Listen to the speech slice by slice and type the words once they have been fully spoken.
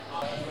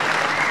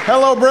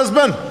Hello,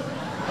 Brisbane.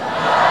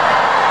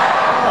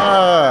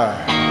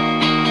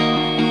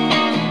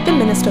 The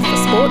Minister for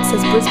Sport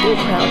says Brisbane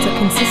crowds are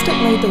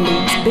consistently the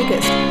league's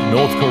biggest.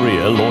 North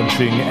Korea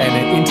launching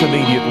an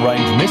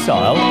intermediate-range missile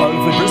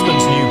over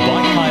Brisbane's new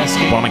bike hire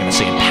scheme. What am I going to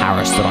see in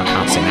Paris that I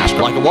can't see in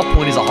Ashgrove? Like, at what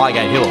point is it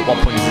Highgate Hill? At what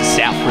point is it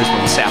South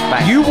Brisbane, South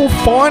Bank? You will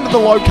find the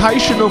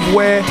location of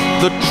where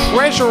the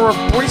treasure of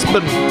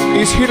Brisbane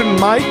is hidden,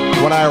 mate.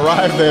 When I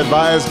arrived, they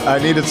advised I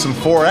needed some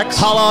 4X.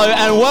 Hello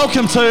and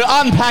welcome to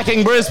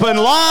Unpacking Brisbane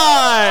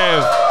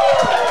Live!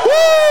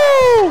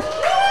 Woo!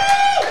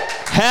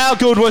 How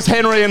good was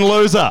Henry and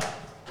Loser?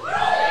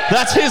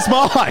 That's his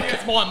mic.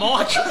 It's my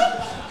mic.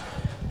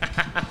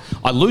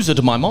 I lose it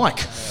to my mic.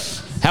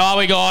 How are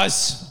we,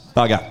 guys?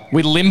 Okay.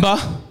 We limber.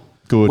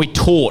 Good. We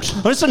taught.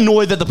 I'm just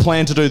annoyed that the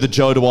plan to do the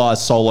Joe Dwyer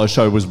solo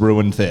show was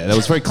ruined there. That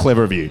was very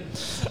clever of you.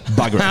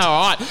 Bugger it.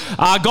 All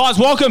right. Guys,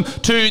 welcome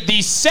to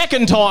the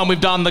second time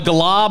we've done the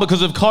Galah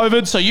because of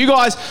COVID. So you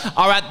guys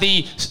are at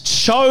the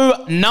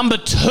show number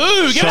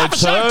 2. Give it up for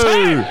show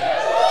 2.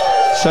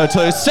 Show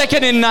 2.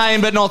 Second in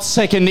name, but not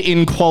second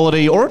in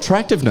quality or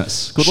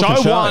attractiveness. Good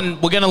looking Show 1,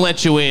 we're going to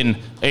let you in.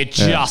 It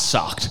just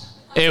sucked.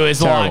 It was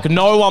Terrible. like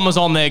no one was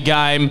on their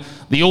game.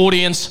 The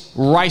audience,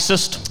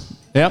 racist.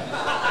 Yep.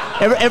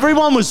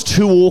 Everyone was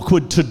too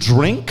awkward to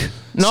drink.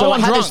 No so one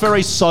I had drunk. this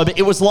very sober.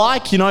 It was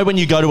like, you know, when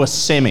you go to a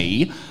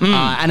semi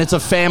and it's a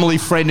family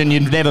friend and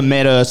you've never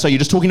met her, so you're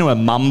just talking to her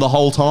mum the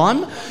whole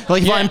time.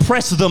 Like, if I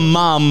impress the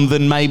mum,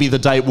 then maybe the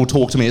date will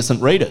talk to me at St.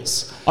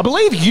 Rita's. I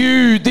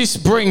believe this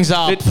brings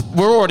up,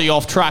 we're already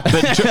off track,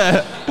 but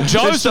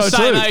Joe's the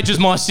same age as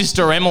my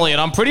sister Emily,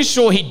 and I'm pretty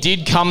sure he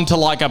did come to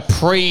like a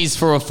prees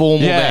for a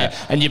formal there.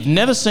 And you've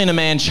never seen a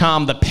man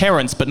charm the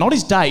parents, but not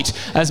his date,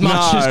 as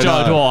much as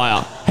Joe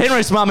Dwyer.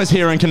 Henry's mum is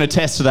here and can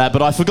attest to that,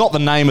 but I forgot the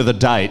name of the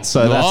date,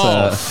 so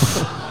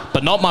that's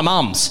But not my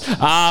mum's.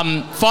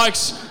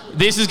 Folks,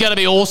 this is going to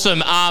be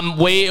awesome.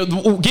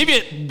 We'll give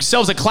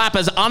yourselves a clap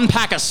as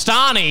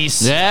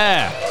Unpakistanis.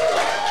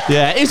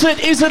 Yeah, is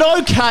it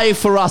okay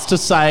for us to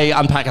say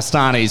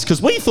Unpakistanis?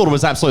 Because we thought it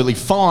was absolutely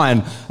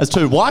fine as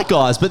two white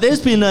guys, but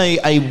there's been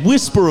a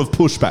whisper of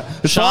pushback.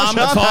 Sean,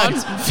 that's fine.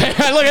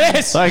 Look at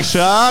this. Thanks,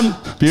 Sean.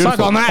 Beautiful. Suck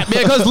on that.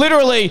 Because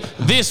literally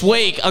this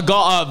week,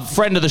 a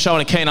friend of the show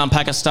and a keen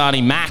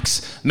Unpakistani,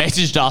 Max,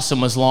 messaged us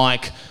and was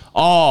like,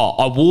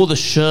 I wore the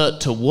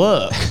shirt to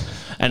work.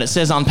 And it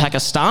says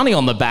Unpakistani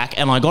on the back,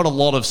 and I got a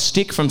lot of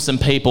stick from some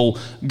people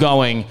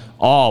going,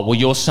 well,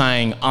 you're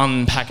saying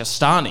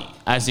Unpakistani,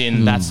 as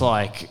in that's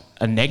like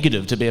a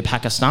negative to be a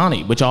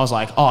Pakistani, which I was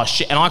like, oh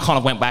shit. And I kind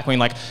of went back and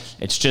like,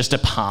 it's just a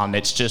pun,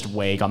 it's just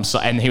weak.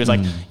 And he was like,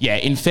 yeah,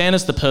 in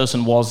fairness, the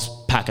person was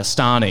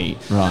Pakistani.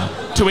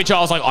 Right. To which I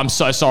was like, I'm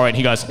so sorry. And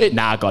he goes,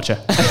 nah,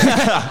 gotcha.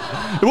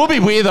 It would be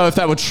weird though if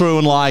that were true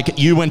and like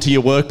you went to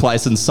your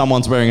workplace and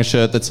someone's wearing a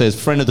shirt that says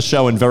friend of the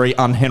show and very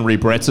un-Henry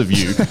Bretts of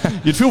you.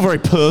 You'd feel very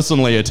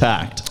personally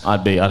attacked.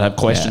 I'd have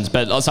questions.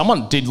 But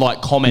someone did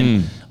like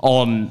comment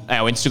on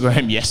our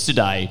Instagram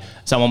yesterday.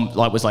 Someone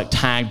was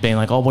tagged being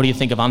like, what do you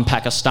think of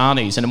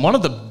Unpakistanis? And one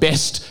of the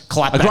best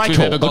clapbacks we've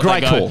ever got. A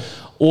great call.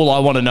 All I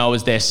want to know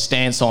is their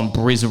stance on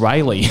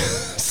Brisraeli.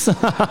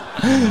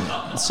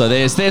 So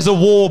there's a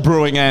war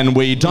brewing and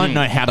we don't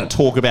know how to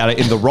talk about it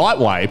in the right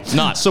way.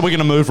 No. So we're going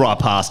to move right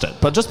past it.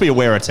 But just be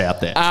aware it's out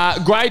there.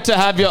 Great to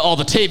have you.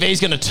 The TV's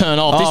going to turn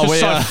off. This was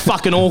so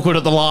fucking awkward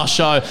at the last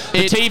show.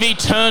 The TV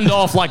turned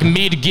off like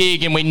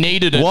mid-gig and we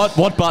needed it.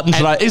 What button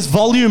should I... Is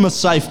volume a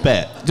safe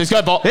bet? Just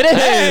go, It is!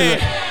 Hey!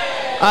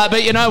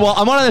 But you know what?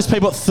 I'm one of those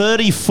people at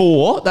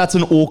 34. That's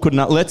an awkward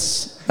number.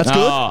 That's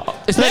good.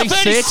 It's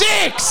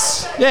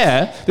 36!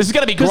 Yeah. This is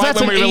going to be great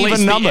when we release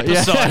the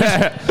episode.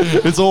 Yeah.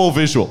 It's all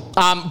visual.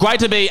 Great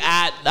to be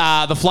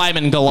at the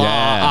Flamin' Galah.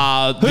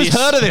 Yeah. Who's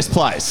heard of this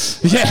place?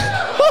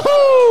 Yeah.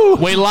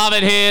 We love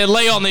it here.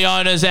 Leon, the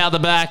owner's out the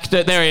back.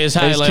 There he is.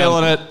 Hey, He's Leon.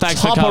 killing it.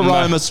 Thanks top for coming of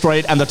Roma back.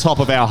 Street and the top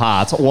of our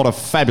hearts. What a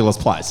fabulous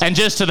place. And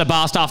just to the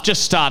bar staff,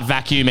 just start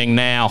vacuuming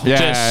now.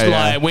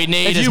 We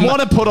need. If you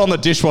want to put on the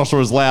dishwasher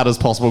as loud as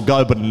possible,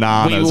 go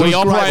bananas. We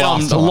operate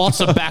on lots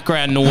of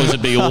background noise.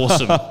 It'd be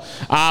awesome.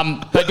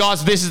 But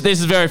guys, this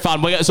is very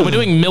fun. We're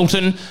doing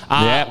Milton.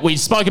 We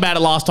spoke about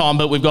it last time,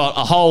 but we've got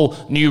a whole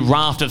new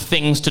raft of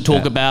things to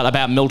talk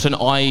about Milton,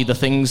 i.e. the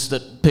things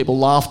that people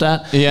laughed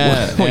at.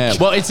 Yeah.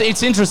 Well,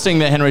 it's interesting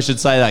that Henry should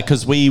say that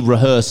because we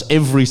rehearse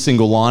every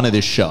single line of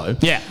this show.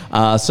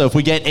 Yeah. So if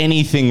we get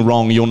anything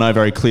wrong, you'll know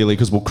very clearly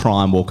because we'll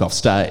cry and walk off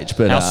stage.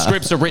 But our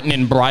scripts are written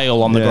in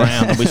Braille on the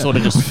ground, and we sort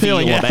of just feel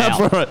it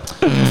out. For it.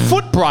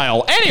 Foot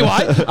Braille.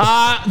 Anyway,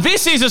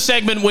 this is a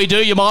segment we do.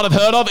 You might have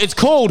heard of. It's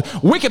called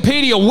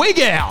Wikipedia Wig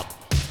Out.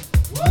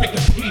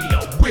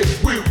 Wikipedia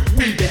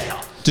Wig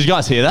Out. Did you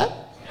guys hear that?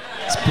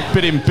 It's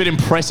a bit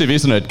impressive,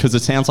 isn't it? Because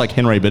it sounds like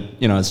Henry, but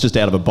it's just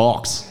out of a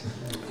box.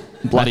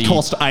 Bloody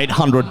cost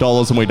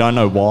 $800 and we don't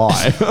know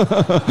why.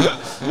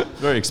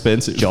 Very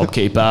expensive.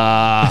 JobKeeper.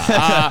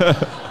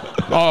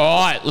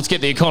 All right, let's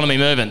get the economy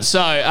moving. So,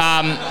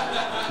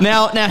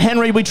 Now,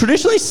 Henry, we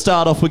traditionally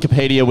start off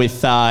Wikipedia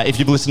with, if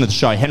you've listened to the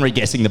show, Henry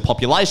guessing the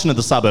population of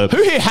the suburb.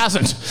 who here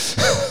hasn't?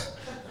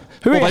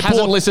 Who here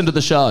hasn't listened to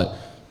the show?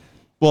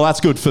 Well,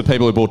 that's good for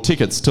people who bought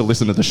tickets to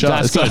listen to the show.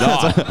 That's good.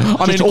 I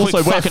mean, Just a quick also,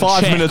 we're fucking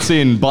 5 check. minutes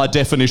in. By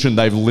definition,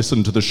 they've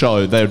listened to the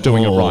show. They're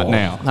doing it right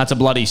now. That's a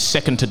bloody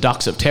second to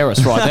Ducks of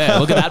Terrace right there.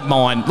 Look at that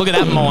mind. Look at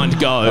that mind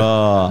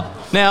go.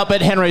 Now,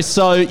 but Henry,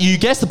 so you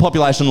guessed the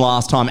population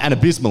last time, and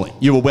abysmally,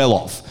 you were well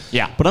off.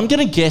 Yeah. But I'm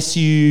going to get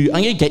you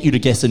to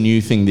guess a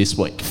new thing this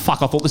week.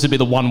 Fuck, I thought this would be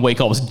the 1 week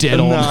I was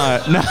dead on.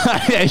 No,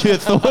 yeah, you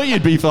thought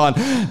you'd be fine.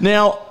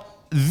 Now,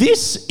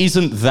 this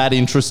isn't that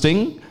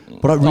interesting,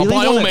 but I really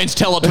By all means,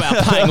 tell it to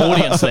our paying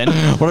audience then.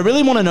 But I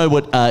really want to know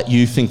what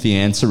you think the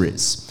answer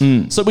is.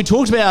 So we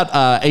talked about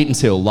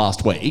Eatanshill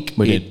last week.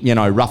 We did. You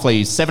know,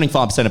 roughly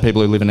 75% of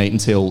people who live in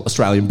Eatanshill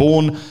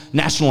Australian-born,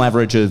 national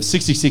average of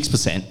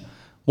 66%.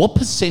 What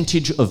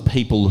percentage of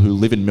people who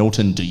live in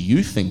Milton do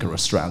you think are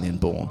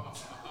Australian-born?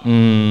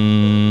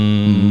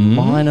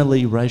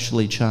 Minorly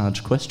racially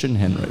charged question,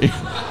 Henry.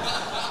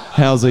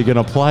 How's he going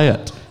to play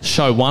it?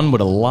 Show 1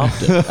 would have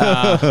loved it.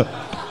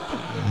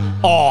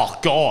 Oh,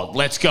 God.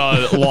 Let's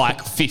go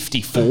like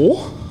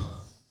 54.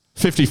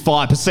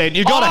 55%.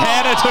 You got to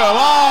hand it to him.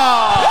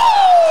 Oh!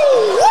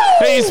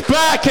 He's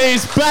back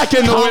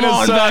in the Come winner's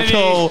on,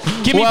 circle.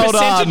 baby. Give me Well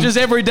percentages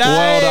done. every day.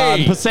 Well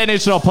done.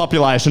 Percentage, not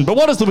population. But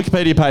what does the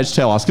Wikipedia page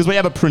tell us? Because we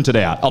have it printed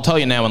out. I'll tell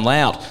you now and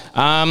loud.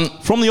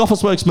 From the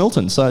Officeworks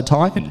Milton, so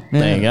tie in.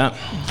 There you go.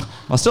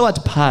 I still had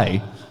to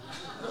pay.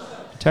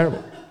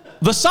 Terrible.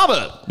 The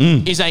suburb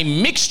is a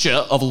mixture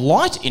of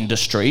light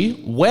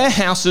industry,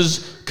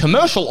 warehouses,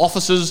 commercial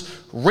offices,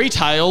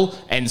 retail,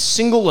 and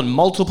single and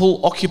multiple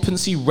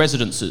occupancy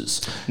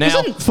residences. Now,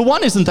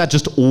 Isn't that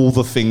just all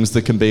the things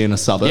that can be in a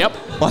suburb?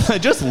 Yep. Like, they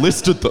just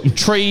listed them.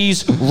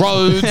 trees,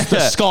 roads, the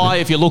sky,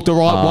 if you look the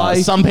right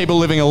way. Some people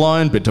living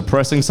alone, bit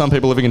depressing. Some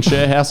people living in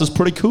share houses,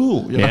 pretty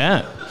cool. you know?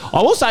 Yeah.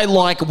 I will say,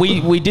 like,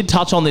 we did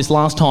touch on this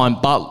last time,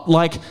 but,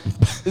 like,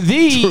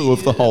 the... True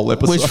of the whole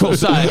episode. Which we'll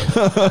say.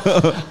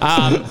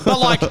 But,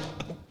 like,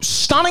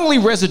 stunningly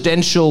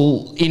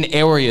residential in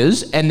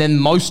areas, and then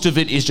most of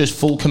it is just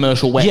full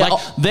commercial warehouse. Yeah,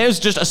 Like, there's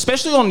just,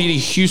 especially on the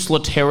Hughesler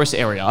Terrace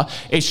area,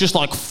 it's just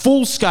like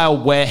full-scale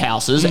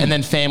warehouses and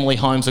then family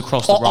homes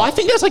across the road. I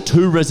think there's like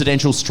 2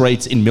 residential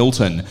streets in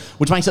Milton,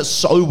 which makes it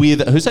so weird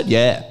that... Who said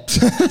yeah?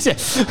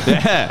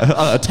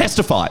 Yeah.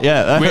 Testify.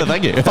 Yeah.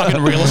 Thank you.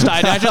 Fucking real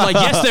estate agent. Like,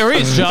 yes, there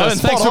is, Joe, and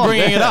thanks for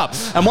bringing it up.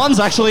 And one's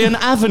actually an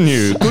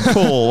avenue. Good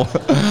call.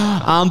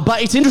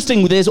 But it's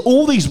interesting. There's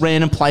all these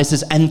random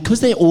places, and because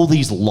they're all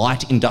these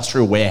light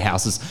industrial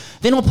warehouses,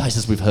 they're not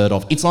places we've heard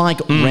of. It's like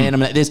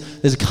random.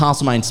 There's a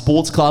Castlemaine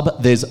Sports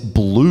Club. There's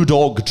Blue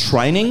Dog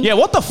Training. Yeah,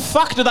 what the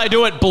fuck do they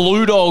do at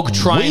Blue Dog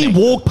Training?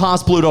 We walk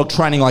past Blue Dog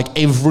Training like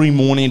every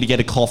morning to get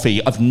a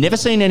coffee. I've never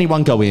seen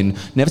anyone go in,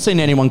 never seen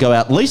anyone go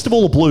out, least of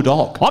all a Blue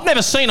Dog. I've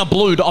never seen a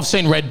blue dog. I've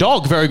seen Red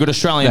Dog, very good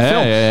Australian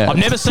film. yeah. I've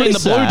never It's seen the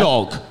pretty blue sad.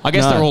 dog. I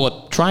guess No. they're all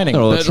at training.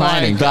 They're all But, at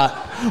training. like,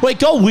 But it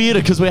got weirder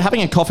because we were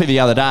having a coffee the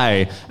other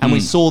day and we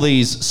saw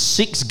these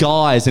 6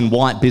 guys in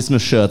white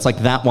business shirts, like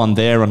that one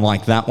there and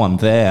like that one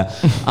there.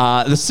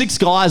 The 6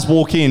 guys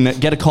walk in,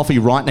 get a coffee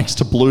right next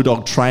to Blue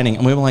Dog Training,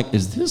 and we were like,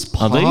 is this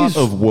part these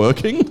of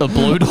working? the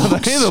Blue Are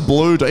Dogs? they the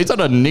Blue Dog? Is that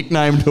a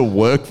nickname to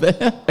work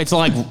there? It's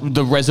like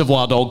the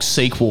Reservoir Dogs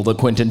sequel that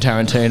Quentin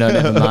Tarantino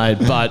never made.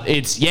 But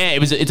it's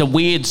a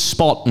weird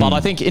spot. But I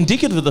think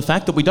indicative of the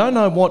fact that we don't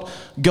know what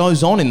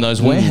goes on in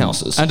those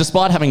warehouses. And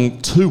despite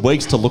having 2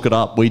 weeks to look it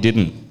up, we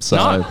didn't. So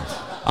No.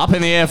 up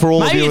in the air for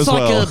all Maybe of you it's as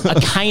like well. a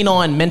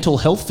canine mental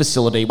health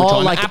facility, which Oh,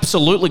 I'm like-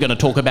 absolutely going to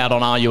talk about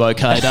on Are You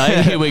OK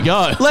Day. Here we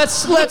go.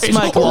 Let's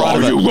make light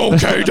of it.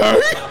 OK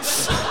Day?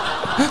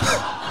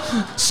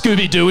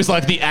 Scooby-Doo is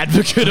like the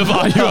advocate of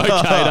Are You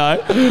OK Day?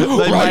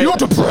 made- you're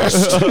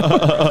depressed.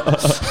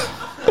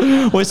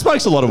 Well, he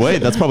smokes a lot of weed.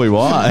 That's probably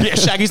why. Yeah,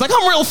 Shaggy's like,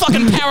 I'm real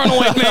fucking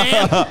paranoid,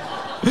 man.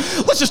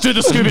 Let's just do the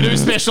Scooby-Doo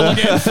special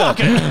again. Fuck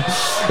it.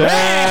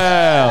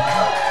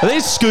 Yeah. Are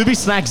these Scooby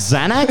Snacks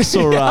Xanax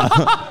or?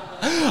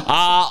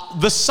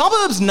 The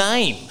suburb's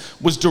name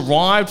was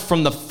derived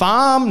from the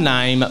farm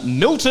name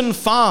Milton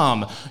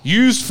Farm,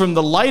 used from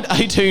the late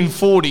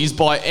 1840s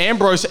by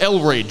Ambrose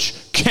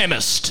Elridge,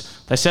 chemist.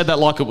 They said that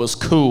like it was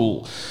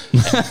cool.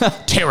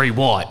 Terry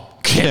White,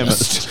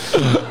 chemist.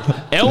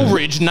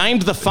 Elridge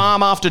named the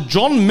farm after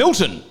John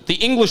Milton, the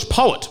English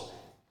poet.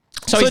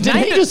 So he's did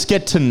named he it. just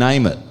get to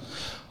name it?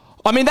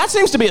 I mean, that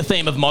seems to be a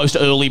theme of most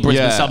early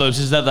Brisbane Yeah. suburbs,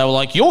 is that they were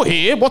like, you're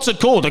here, what's it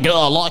called? They go,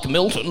 I like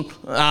Milton.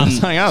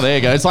 Saying, oh, there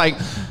you go. It's like,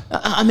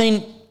 I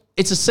mean,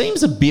 it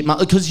seems a bit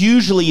because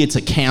usually it's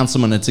a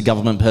councilman, it's a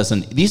government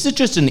person. This is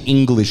just an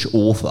English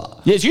author.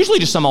 Yeah, it's usually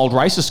just some old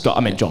racist guy.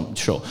 I mean, John,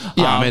 sure.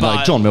 Yeah, I mean,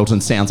 like but John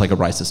Milton sounds like a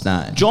racist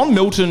name. John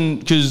Milton,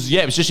 because,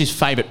 yeah, it was just his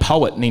favourite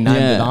poet, and he named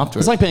it after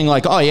It's it. like being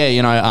like, oh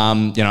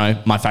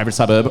yeah, my favourite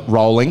suburb,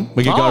 Rolling.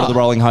 We could go Ah. to the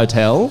Rolling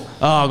Hotel.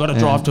 Oh, I've got to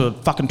drive to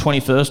fucking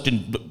 21st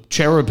in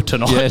Cherub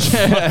tonight.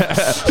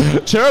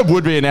 Cherub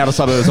would be an outer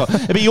suburb as well.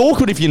 It'd be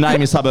awkward if you name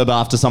your suburb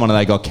after someone and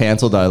they got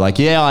cancelled though. Like,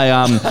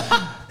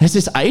 there's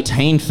this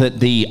 18th at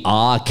the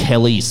R.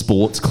 Kelly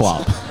Sports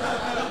Club.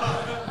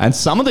 And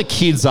some of the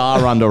kids are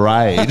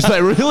underage.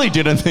 They really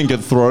didn't think it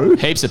through.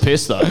 Heaps of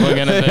piss, though. We're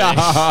going to be...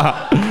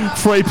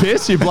 Free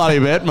piss, you bloody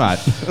bet, mate.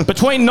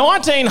 Between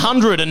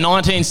 1900 and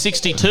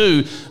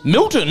 1962,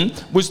 Milton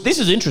was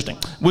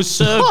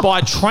served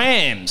by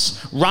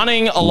trams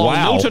running along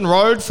Wow. Milton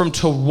Road from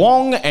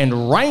Toowong and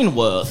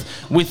Rainworth,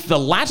 with the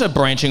latter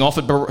branching off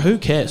at... Who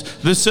cares?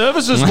 The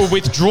services were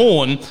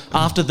withdrawn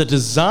after the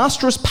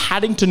disastrous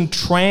Paddington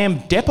Tram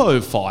Depot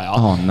fire.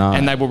 Oh, no.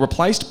 And they were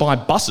replaced by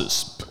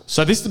buses.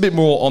 So this is a bit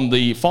more on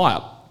the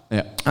fire.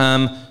 Yeah.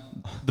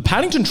 The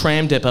Paddington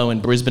Tram Depot in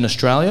Brisbane,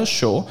 Australia,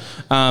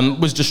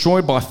 was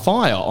destroyed by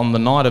fire on the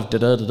night of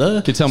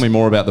Can you tell me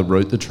more about the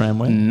route the tram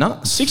went? No.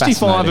 65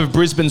 Fascinating. of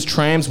Brisbane's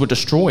trams were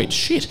destroyed.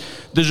 Shit.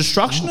 The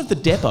destruction of the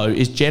depot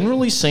is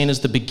generally seen as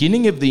the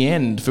beginning of the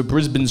end for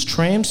Brisbane's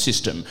tram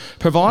system,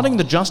 providing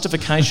the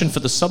justification for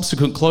the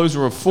subsequent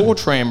closure of 4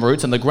 tram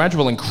routes and the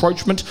gradual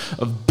encroachment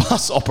of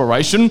bus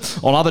operation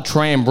on other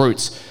tram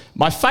routes.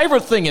 My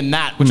favourite thing in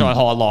that, which I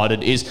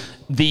highlighted, is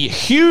the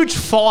huge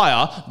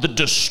fire that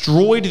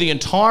destroyed the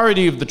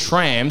entirety of the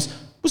trams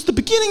was the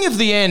beginning of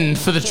the end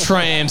for the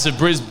trams of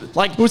Brisbane.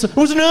 Like, It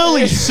was an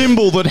early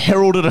symbol that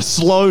heralded a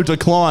slow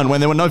decline when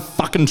there were no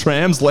fucking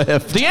trams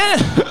left. the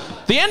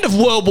end of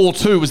World War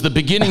II was the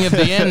beginning of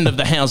the end of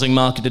the housing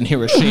market in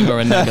Hiroshima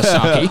and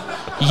Nagasaki.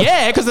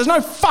 Yeah, because there's no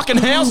fucking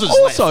houses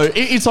left. Also,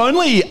 it's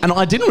only, and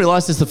I didn't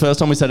realise this the first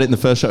time we said it in the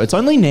first show, it's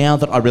only now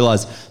that I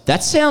realise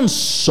that sounds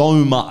so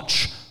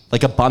much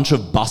like a bunch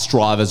of bus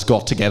drivers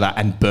got together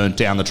and burnt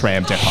down the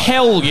tram depot.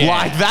 Hell yeah.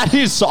 Like, that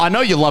is so... I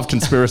know you love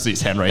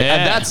conspiracies, Henry, Yeah.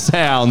 and that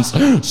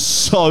sounds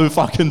so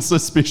fucking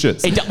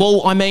suspicious.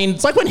 Well, I mean...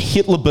 It's like when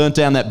Hitler burnt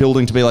down that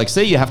building to be like,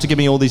 see, you have to give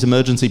me all these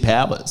emergency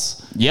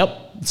powers. Yep.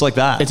 It's like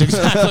that. It's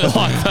exactly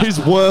like that. His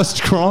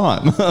worst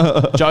crime.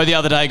 Joe the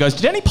other day goes,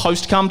 did any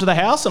post come to the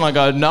house? And I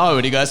go, no.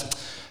 And he goes,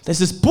 there's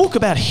this book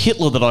about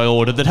Hitler that I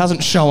ordered that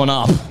hasn't shown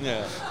up.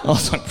 Yeah. I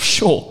was like,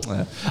 sure.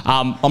 Yeah.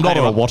 I'm not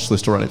on a watch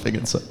list or anything.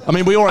 I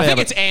mean, we I already think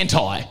have it's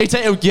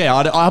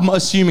anti. I'm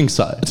assuming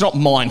so. It's not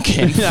Mein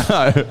Kampf.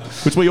 No,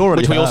 which we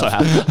already Which we also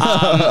have.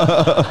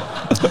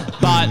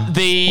 But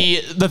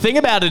the thing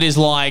about it is,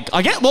 like,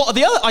 I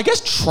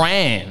guess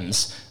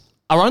trams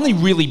are only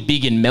really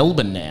big in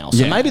Melbourne now.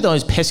 So Yeah. maybe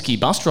those pesky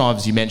bus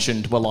drivers you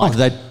mentioned were like,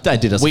 they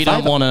did us. we a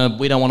don't favour.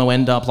 want to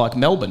end up like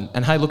Melbourne.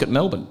 And hey, look at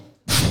Melbourne.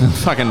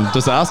 Fucking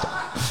disaster.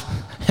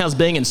 How's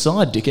being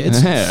inside,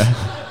 dickheads? Yeah.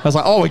 I was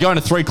like, we're going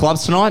to 3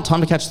 clubs tonight. Time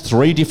to catch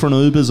 3 different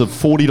Ubers of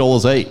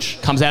 $40 each.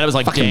 Comes out, it was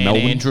like Fucking Dan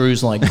Melbourne.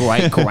 Andrews, like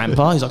great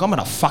grandpa. He's like, I'm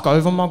going to fuck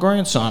over my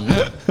grandson.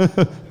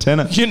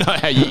 Tenant. You know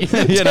how you...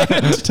 You know,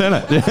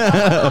 tenant.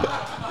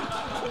 Yeah.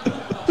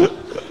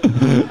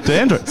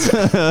 Dandruff. It's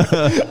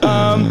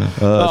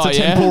a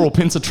temporal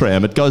pincer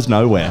tram. It goes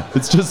nowhere.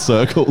 It's just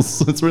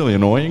circles. It's really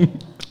annoying.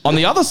 On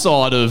the other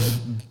side of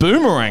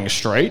Boomerang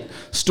Street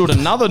stood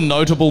another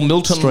notable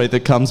Milton... Street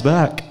that comes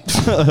back.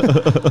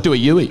 Do a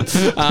Yui.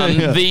 The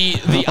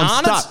I'm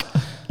Arnott's... stuck.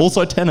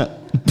 Also tenant.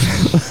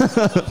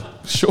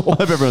 Sure. I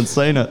hope everyone's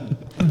seen it.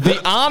 The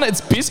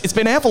Arnott's it's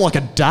been out for like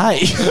a day.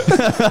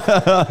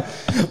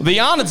 The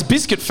Arnott's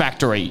Biscuit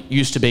Factory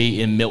used to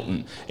be in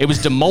Milton. It was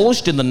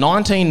demolished in the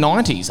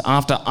 1990s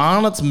after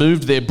Arnott's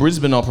moved their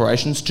Brisbane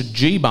operations to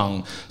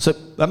Geebung. So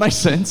That makes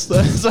sense.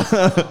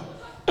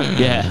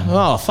 yeah.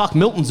 Oh fuck,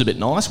 Milton's a bit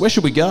nice. Where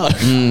should we go?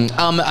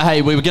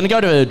 Hey, we were going to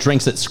go to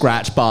Drinks at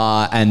Scratch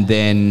Bar and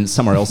then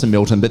somewhere else in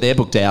Milton, but they're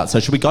booked out. So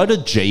should we go to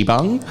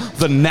Geebung,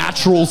 the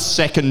natural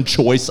second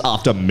choice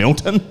after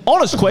Milton?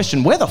 Honest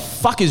question, where the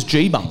fuck is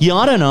Geebung? Yeah,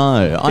 I don't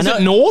know. Is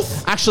it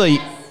north? Actually,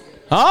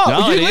 Oh,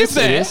 no, you it live is,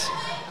 there. it is.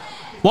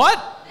 What?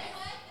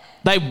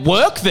 They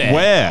work there.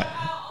 Where?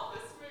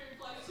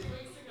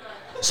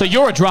 So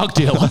you're a drug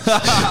dealer.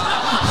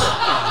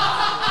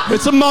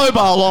 It's a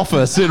mobile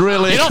office. It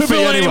really You're not could be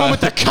fooling anywhere. anyone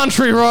with the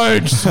country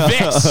roads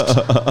vest.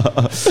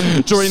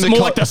 During It's the more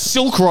like the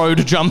Silk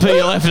Road jumper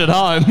you left at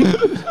home.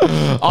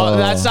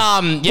 That's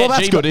well,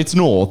 that's good. It's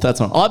north. That's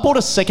not. I bought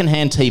a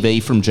second-hand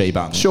TV from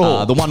Geebung.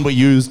 Sure. The one we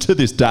use to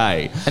this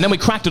day. And then we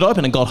cracked it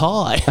open and got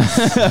high.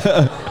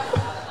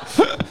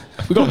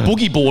 We got a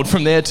boogie board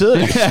from there too.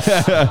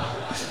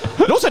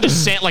 It also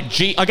just sounds like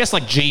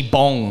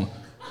G-bong.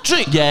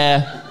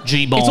 Yeah.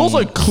 G-bong. It's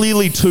also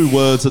clearly 2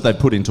 words that they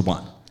put into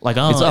one. like,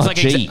 it's like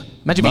G.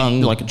 imagine Bung.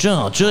 being like,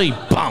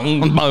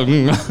 G-bong. Bung.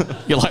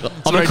 You're like, I'm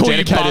going very to call you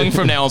dedicated. bung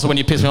from now on, so when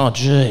you piss me off,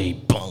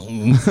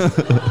 G-bong.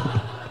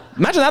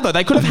 Imagine that though.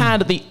 They could have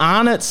had the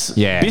Arnott's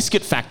Yeah.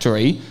 Biscuit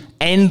Factory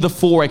and the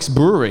 4X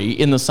Brewery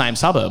in the same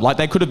suburb. Like,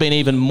 they could have been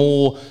even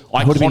more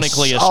would've been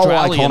iconically so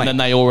Australian iconic. than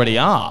they already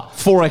are.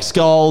 4X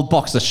Gold,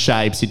 box of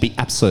shapes. You'd be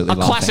absolutely A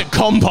laughing. classic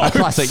combo. A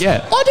classic,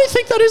 yeah. I do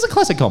think that is a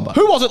classic combo.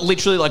 Who was it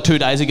literally like 2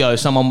 days ago?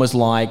 Someone was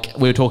like,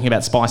 we were talking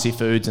about spicy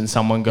foods and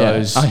someone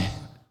goes, Oh, yeah.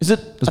 is it?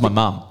 It was my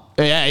mum.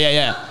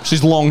 Yeah.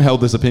 She's long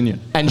held this opinion.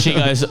 And she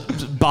goes,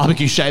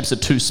 barbecue shapes are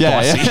too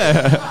spicy.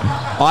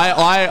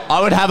 I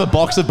would have a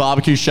box of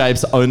barbecue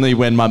shapes only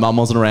when my mum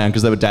wasn't around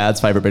because they were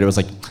Dad's favourite, but it was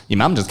like, your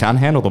mum just can't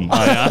handle them.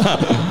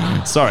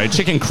 Sorry,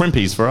 chicken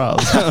crimpies for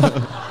us.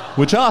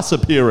 Which are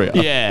superior.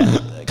 Yeah.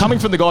 coming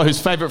from the guy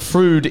whose favourite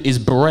food is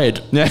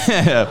bread.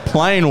 Yeah,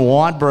 plain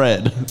white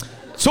bread.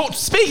 So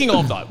speaking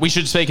of though, we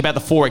should speak about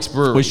the 4X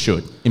Brewery. We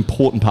should.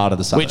 Important part of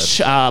the suburb.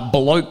 Which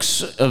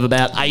blokes of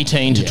about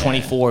 18 to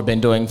 24 have been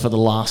doing for the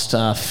last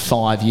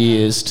 5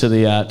 years to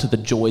the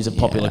joys of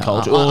popular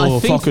culture. I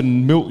think-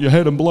 fucking milk your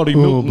head and bloody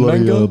milk and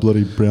mango.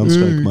 bloody brown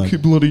steak,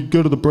 mate. Bloody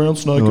go to the brown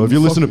snake. Have you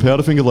listened to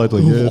Powderfinger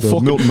lately? Yeah, the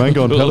Milton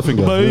Mango and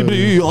Powderfinger.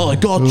 Baby, I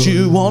got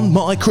you on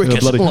my cricket.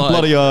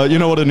 Bloody, you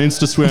know what an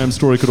Instagram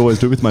story could always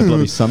do with, mate?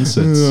 Bloody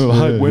sunsets.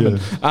 I hate women.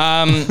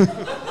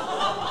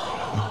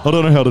 I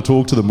don't know how to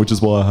talk to them, which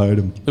is why I hate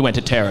them. We went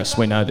to Terrace.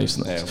 We know these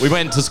things. We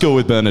went to school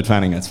with Bernard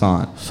Fanning. It's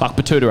fine. Fuck,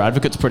 Batuta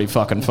Advocate's pretty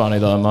fucking funny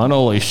though, man.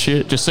 Holy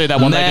shit! Just see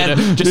that one they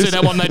did. See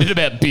that one they did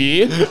about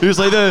beer. It was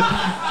like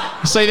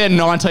see their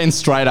 19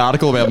 straight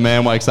article about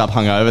man wakes up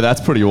hungover.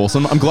 That's pretty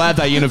awesome. I'm glad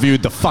they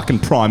interviewed the fucking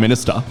Prime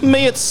Minister.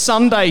 Me at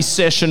Sunday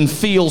session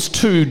feels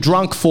too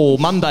drunk for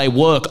Monday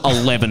work.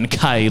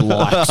 11k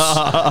likes.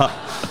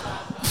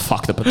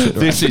 Fuck the Batuta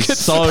This Advocates.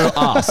 is so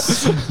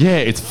us. Yeah,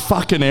 it's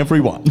fucking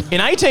everyone.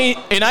 In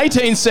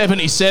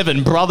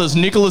 1877, brothers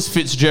Nicholas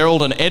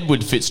Fitzgerald and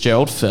Edward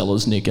Fitzgerald,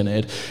 fellas Nick and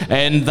Ed,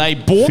 and they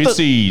bought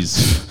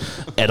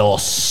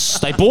Edos.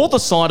 They bought the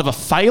site of a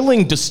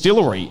failing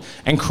distillery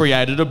and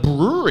created a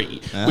brewery,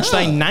 which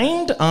they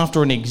named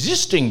after an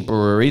existing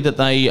brewery that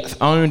they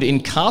owned in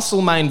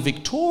Castlemaine,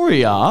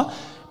 Victoria,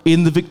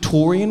 in the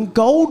Victorian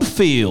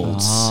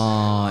goldfields.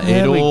 It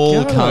There we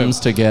all go. comes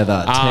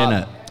together.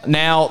 Tenet.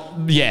 Now,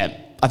 yeah,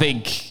 I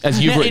think as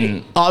you've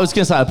written. I was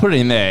going to say, I put it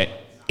in there.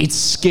 It's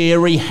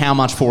scary how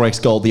much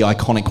 4X Gold, the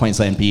iconic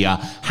Queensland beer,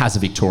 has a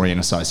Victorian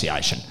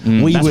association.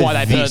 That's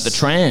why they burnt the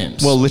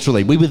trams. Well,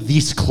 literally, we were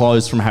this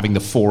close from having the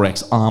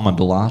 4X almond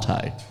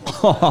latte.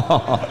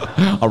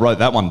 I wrote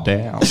that one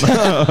down.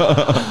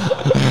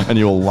 And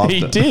you all loved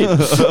He it. did.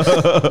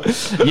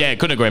 Yeah,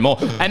 couldn't agree more.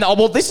 And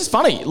well, this is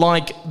funny.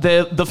 Like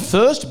the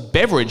first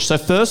beverage. So,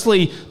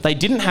 firstly, they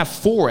didn't have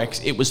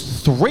 4X. It was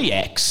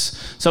 3X.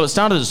 So it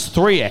started as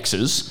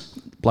 3Xs.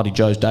 Bloody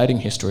Joe's dating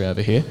history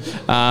over here.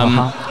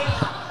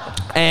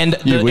 And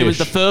it was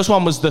the first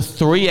one was the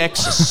 3X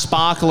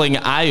sparkling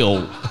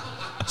ale.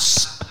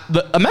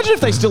 Imagine if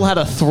they still had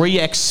a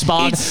 3X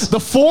spark. The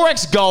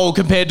 4X gold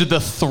compared to the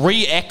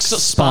 3X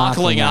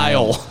sparkling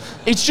ale.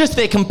 It's just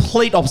their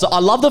complete opposite. I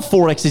love the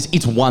 4Xs.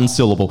 It's one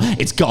syllable.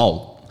 It's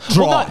gold.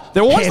 Dry. Well, no,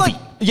 they're always heavy.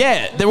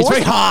 they're It's always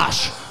very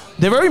harsh.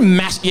 They're very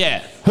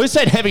yeah. Who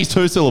said heavy's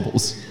 2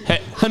 syllables?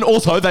 And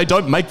also, they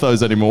don't make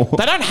those anymore.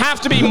 They don't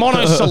have to be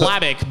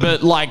monosyllabic,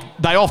 but like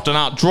they often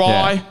are.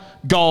 Dry, Yeah.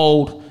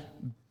 gold,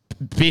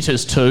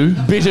 bitters too.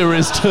 Bitter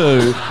is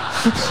 2.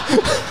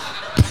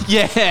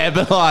 Yeah,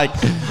 but like...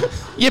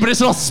 Yeah, but it's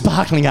not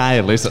sparkling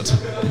ale, is it?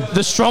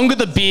 The stronger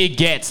the beer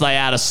gets, they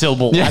add a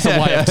syllable as a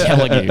way of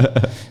telling you.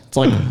 It's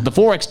like the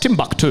 4X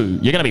Timbuktu.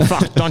 You're going to be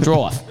fucked. Don't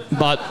drive.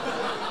 But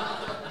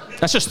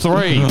that's just 3.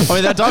 I mean,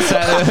 that does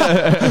sound...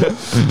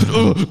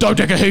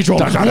 Dodecahedron.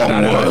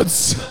 Long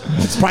words.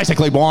 It's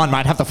basically wine,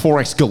 mate. Have the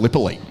 4X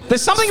Gallipoli.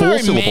 There's something It's 4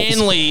 very syllables.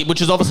 manly,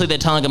 which is obviously their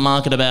target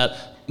market, about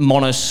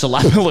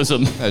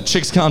monosyllabalism.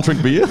 Chicks can't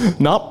drink beer?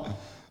 Nope.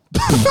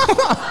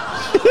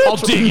 I'll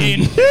dig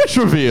in. Yes,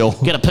 reveal.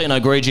 Get a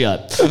Pinot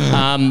Grigio.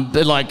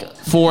 They're like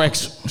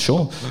 4X,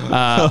 sure.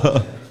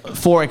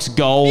 4X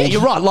gold. Yeah,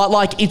 you're right.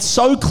 Like it's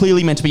so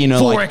clearly meant to be, you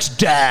know, 4X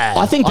dad.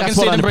 I think I can that's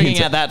see what them bringing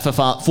underpins out that for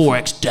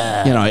 4X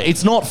dad. you know,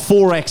 it's not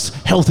 4X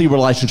healthy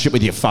relationship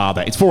with your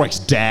father. It's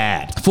 4X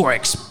dad.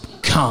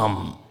 4X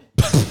cum.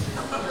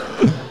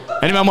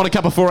 Anyone want a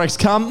cup of 4X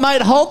cum?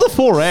 Mate, hold the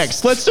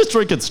 4X. Let's just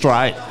drink it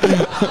straight.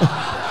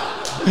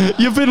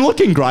 You've been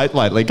looking great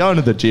lately. Going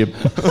to the gym.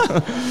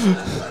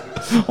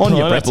 On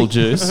your Pineapple Bretty.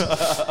 juice.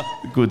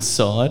 Good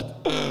side.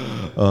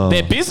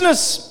 Their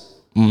business.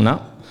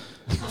 No.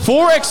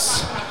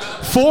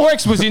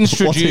 4X was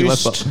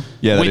introduced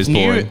Yeah, that is with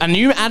boring. a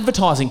new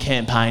advertising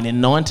campaign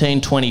in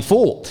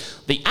 1924.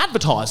 The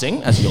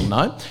advertising, as you'll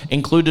know,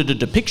 included a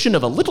depiction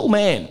of a little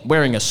man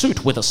wearing a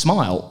suit with a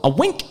smile, a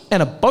wink,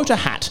 and a boater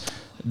hat.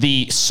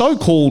 The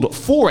so-called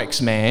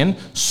 4X man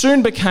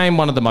soon became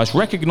one of the most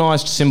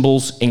recognised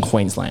symbols in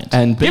Queensland.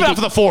 And give it up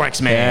for the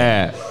 4X man.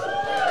 Yeah.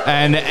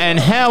 And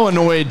how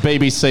annoyed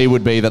BBC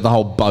would be that the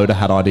whole boater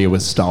hat idea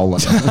was stolen.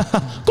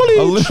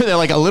 They're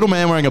like a little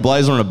man wearing a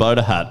blazer and a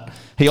boater hat.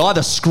 He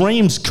either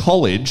screams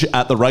college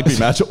at the rugby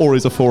match or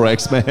is a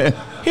 4X man.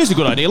 Here's a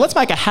good idea. Let's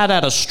make a hat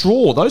out of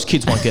straw. Those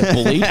kids won't get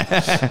bullied.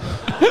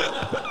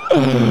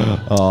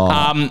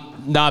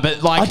 No,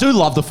 but like I do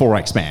love the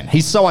 4X man.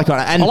 He's so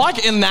iconic. And I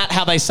like in that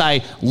how they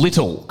say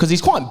little because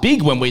he's quite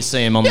big when we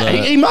see him on yeah,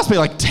 the. he must be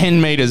like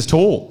 10 metres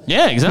tall.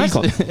 Yeah,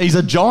 exactly. He's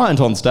a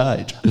giant on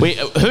stage.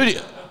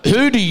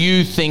 Who do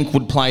you think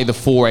would play the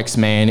 4X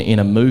man in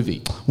a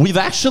movie? We've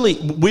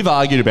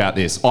argued about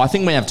this. I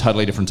think we have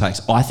totally different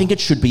takes. I think it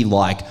should be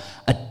like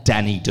a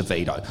Danny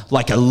DeVito,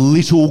 like a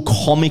little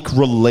comic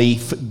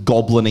relief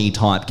goblin-y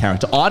type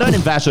character. I don't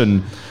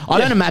imagine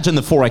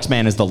the 4X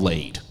man as the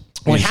lead.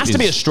 Well, he has to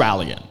be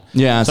Australian.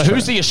 Yeah, So that's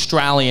who's true. the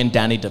Australian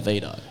Danny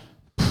DeVito?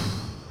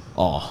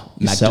 Oh,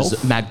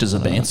 Yourself? Magda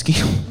Zabansky.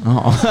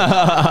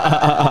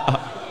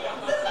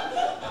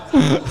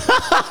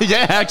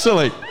 Yeah,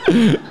 actually.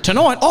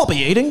 Tonight I'll be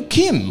eating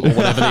Kim or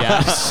whatever the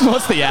ad.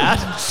 What's the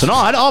ad?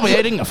 Tonight I'll be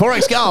eating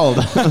Forex Gold.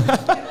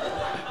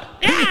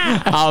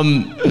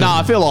 No,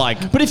 I feel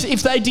like. But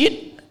if they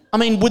did, I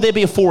mean, would there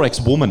be a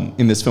Forex woman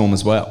in this film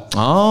as well?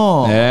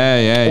 Oh,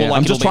 Yeah. like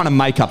I'm it'll just trying to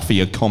make up for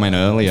your comment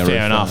earlier.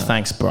 fair enough.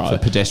 Thanks, bro. For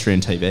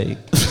pedestrian TV.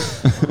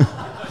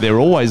 They're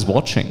always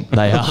watching.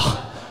 They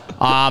are.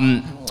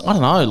 I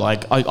don't know.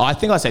 Like I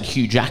think I said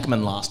Hugh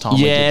Jackman last time.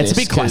 we Yeah, did it's a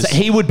this, bit classic. 'cause-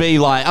 He would be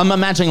like, I'm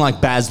imagining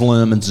like Baz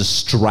Luhrmann's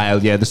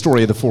Australia, the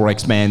story of the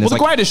Forex man. Well, There's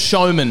The like, Greatest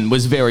Showman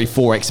was very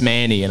Forex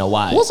man-y in a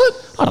way. Was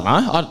it? I don't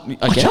know.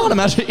 I can't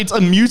imagine. It's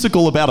a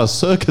musical about a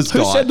circus guy.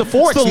 Who said the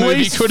Forex It's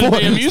movie couldn't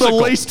be a It's musical?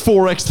 the least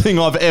Forex thing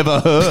I've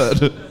ever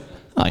heard.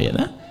 Oh, yeah,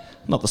 no.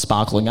 Not the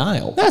Sparkling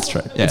Ale. That's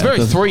true. Yeah, It's very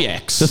the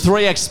 3X. The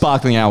 3X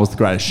Sparkling Ale was the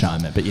Greatest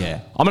Showman, but yeah.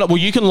 Well,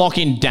 you can lock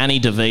in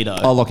Danny DeVito.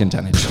 I'll lock in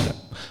Danny DeVito.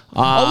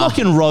 I'll lock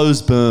in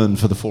Rose Byrne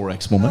for the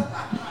Forex woman.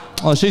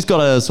 Oh, she's got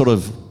a sort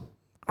of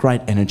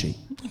great energy.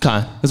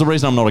 Okay. There's a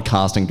reason I'm not a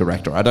casting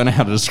director. I don't know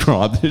how to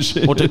describe this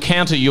shit. Well, to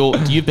counter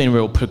you've been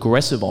real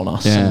progressive on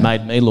us Yeah. and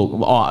made me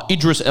look.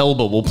 Idris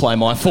Elba will play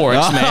my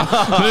Forex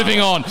man. Moving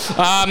on.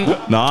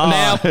 Nice.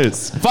 Now,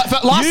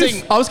 last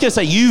thing. I was going to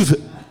say,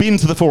 you've been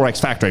to the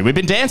Forex factory. We've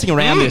been dancing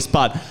around this,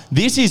 but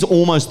this is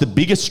almost the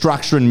biggest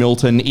structure in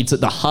Milton. It's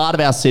at the heart of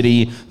our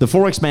city. The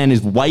Forex man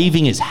is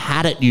waving his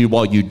hat at you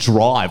while you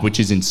drive, which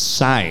is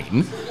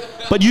insane.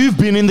 But you've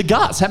been in the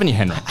guts, haven't you,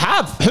 Henry?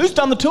 Who's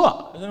done the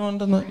tour? Has anyone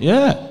done that?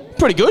 Yeah.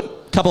 Pretty good.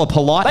 Couple of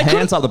polite They hands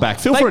could've- up the back.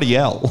 Feel they- free to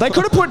yell. They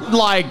could have put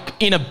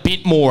in a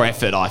bit more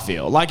effort, I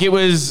feel. Like it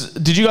was,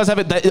 did you guys have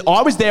it?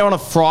 I was there on a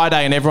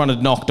Friday and everyone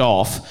had knocked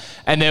off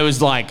and there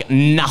was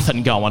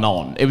nothing going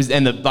on. It was,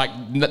 and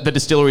the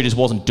distillery just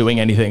wasn't doing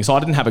anything. So I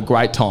didn't have a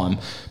great time,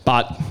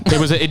 but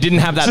it didn't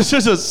have that. It's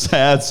just a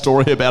sad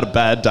story about a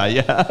bad day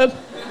you had.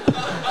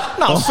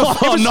 No,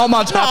 Not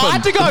much happened. I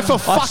had to go for I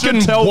fucking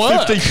should tell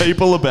work. 50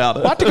 people about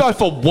it. I had to go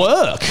for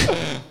work.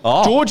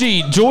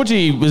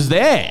 Georgie was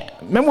there.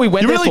 Remember we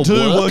went You there really for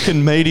do work? work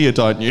in media,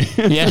 don't you?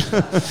 Yeah.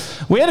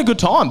 We had a good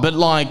time, but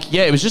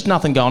it was just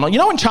nothing going on. You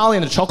know in Charlie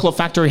and the Chocolate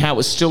Factory how it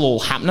was still all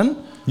happening?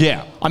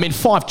 Yeah. I mean,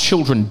 5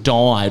 children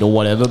died or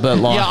whatever, but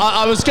Yeah,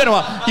 I was going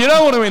to... You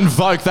don't want to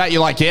invoke that. You're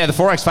like, yeah, the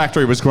Forex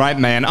factory was great,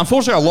 man.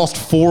 Unfortunately, I lost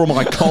 4 of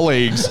my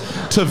colleagues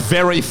to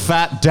very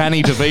fat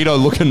Danny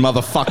DeVito-looking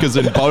motherfuckers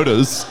in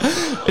boaters.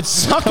 it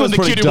sucked That when was the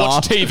kid pretty who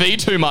watched dark. TV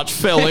too much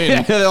fell in.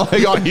 Yeah, they're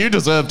like, oh, you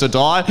deserve to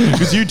die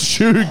because you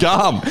chew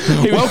gum.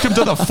 Welcome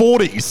to the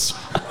 40s.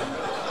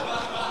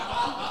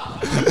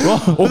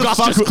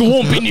 Augustus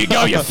Glump, in you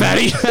go, you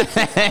fatty.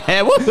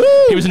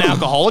 He was an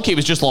alcoholic. He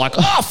was just like,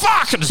 oh,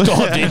 fuck, I just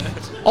got in.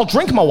 I'll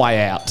drink my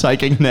way out.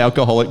 Taking an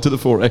alcoholic to the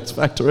Forex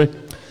factory.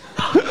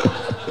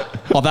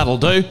 Oh, that'll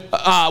do.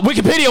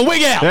 Wikipedia,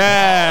 wig out.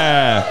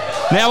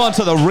 Yeah. Now on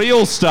to the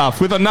real stuff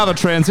with another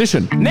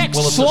transition. Next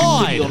Well,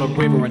 slide. on a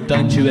river, and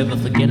don't you ever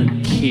forget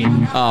it, kid.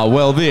 Oh,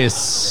 well,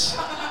 this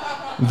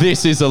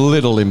is a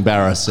little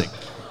embarrassing.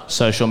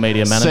 Social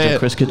media Say manager it.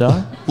 Chris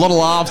Cadar. A lot of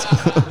laughs.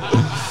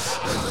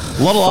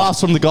 A lot of laughs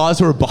from the guys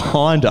who are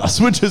behind us,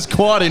 which is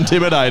quite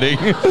intimidating.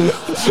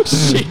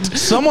 Shit.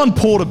 Someone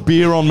poured a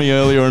beer on me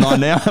earlier and I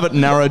now have it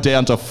narrowed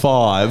down to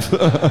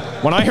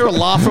 5. When I hear a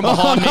laugh from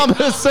behind me,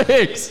 Number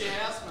 6.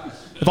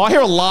 if I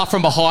hear a laugh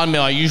from behind me,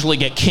 I usually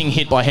get king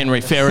hit by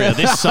Henry Ferrier.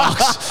 This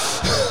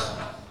sucks.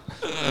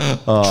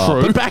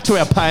 True. But back to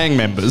our paying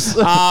members.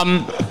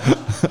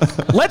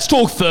 Let's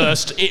talk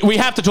first. We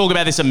have to talk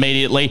about this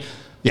immediately.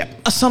 Yeah.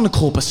 A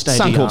Suncorp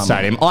Stadium. Suncorp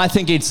Stadium. I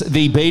think it's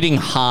the beating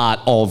heart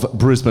of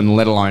Brisbane,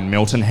 let alone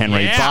Milton,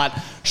 Henry. Yeah.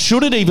 But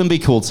should it even be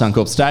called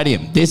Suncorp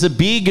Stadium? There's a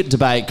big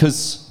debate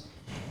because...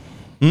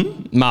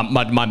 My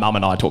mum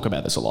and I talk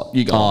about this a lot.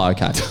 You go. Oh,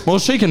 okay. Well,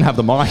 she can have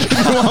the mic.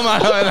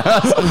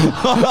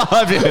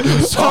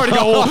 Sorry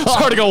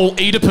to go all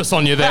Oedipus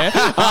on you there.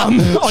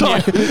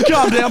 Sorry,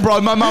 calm down,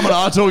 bro. My mum and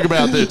I talk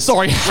about this.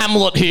 Sorry,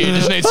 Hamlet here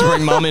just needs to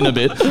bring mum in a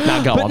bit.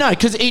 Now go But on. no,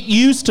 because it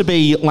used to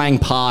be Lang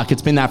Park.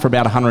 It's been that for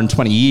about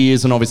 120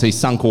 years, and obviously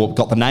Suncorp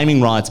got the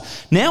naming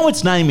rights. Now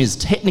its name is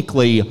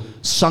technically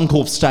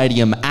Suncorp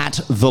Stadium at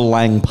the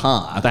Lang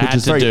Park, They which had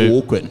is to very do-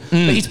 awkward. But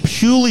it's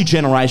purely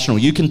generational.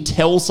 You can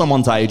tell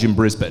someone's age in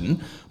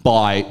Brisbane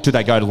by do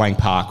they go to Lang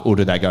Park or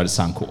do they go to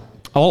Suncorp.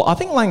 Well, I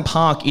think Lang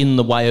Park, in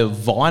the way of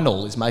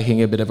vinyl, is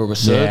making a bit of a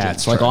resurgence. Yeah,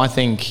 it's like true. I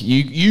think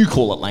you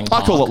call it Lang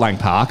Park. I call it Lang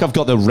Park. I've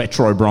got the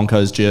retro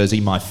Broncos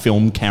jersey, my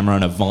film camera,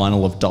 and a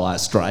vinyl of Dire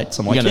Straits.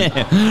 I'm like, You're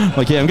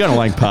I'm going to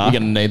Lang Park. You're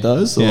gonna need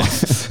those. Yeah.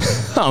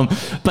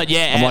 But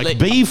yeah, I'm like,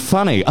 be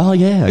funny. Oh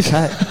yeah,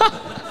 okay.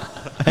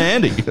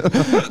 Handy.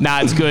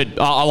 Nah, it's good.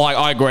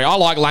 I agree. I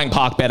like Lang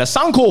Park better.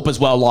 Suncorp as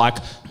well. Like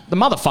the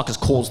motherfuckers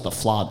caused the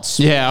floods.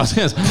 Yeah, I was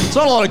gonna say, it's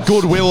not a lot of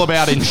goodwill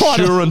about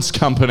insurance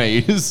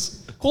companies.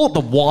 Call it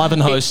the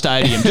Wivenhoe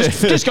Stadium.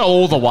 Just go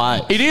all the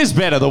way. It is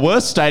better. The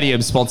worst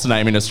stadium sponsor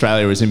name in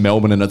Australia is in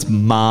Melbourne, and it's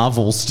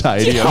Marvel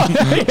Stadium.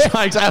 It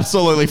makes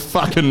absolutely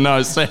fucking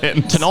no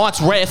sense.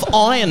 Tonight's ref,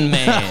 Iron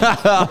Man.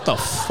 What the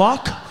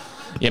fuck?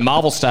 Yeah,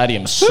 Marvel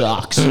Stadium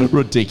sucks.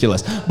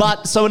 Ridiculous.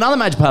 But so another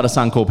major part of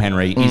Suncorp,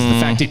 Henry, is the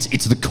fact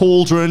it's the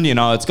cauldron. You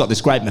know, it's got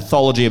this great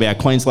mythology about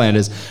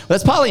Queenslanders.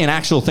 That's partly an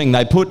actual thing.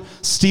 They put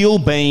steel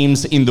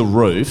beams in the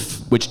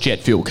roof, Which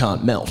jet fuel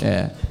can't melt.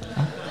 Yeah.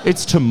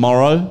 It's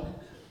tomorrow.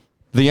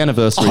 The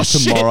anniversary is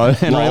shit. tomorrow,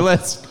 Henry. Lol.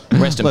 Let's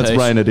Rest in peace.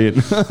 rein it in.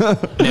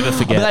 Never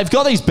forget. But they've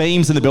got these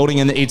beams in the building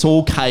and it's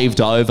all caved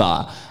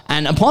over.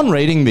 And upon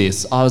reading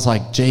this, I was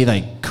like, gee,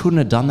 they couldn't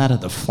have done that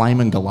at the Flame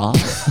and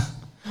Glass.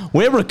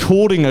 We're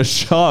recording a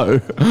show.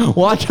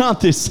 Why can't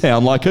this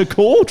sound like a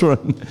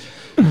cauldron?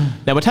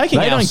 Now, we're taking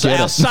They our don't get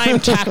it. same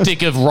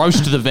tactic of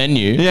roast the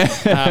venue,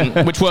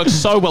 which works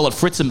so well at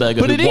Fritzenberger,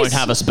 But who it won't is-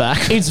 have us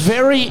back. It's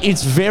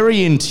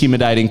very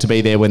intimidating to be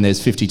there when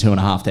there's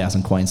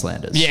 52,500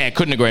 Queenslanders. Yeah,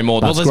 couldn't agree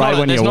more. That's great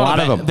when you're one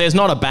of them. There's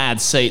not a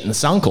bad seat in the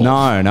Suncorp.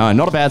 No,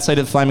 not a bad seat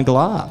at the Flame and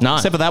Glass. No.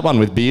 Except for that one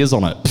with beers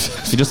on it.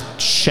 You just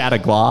shatter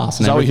glass.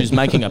 And Zoe, everything. who's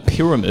making a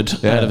pyramid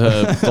out of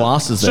her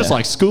glasses It's there. just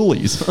like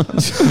schoolies.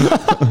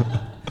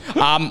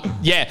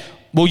 Yeah.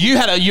 Well, you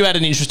had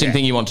an interesting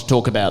thing you want to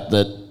talk about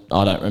that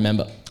I don't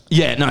remember.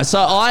 Yeah, no. So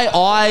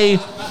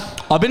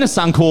I've been to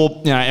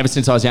Suncorp, ever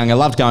since I was young. I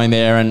loved going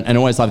there and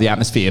always loved the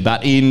atmosphere.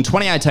 But in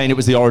 2018, it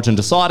was the Origin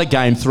Decider,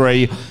 Game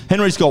 3.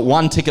 Henry's got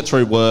one ticket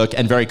through work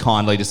and very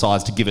kindly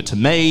decides to give it to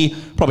me.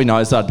 Probably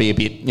knows that I'd be a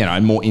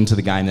bit, more into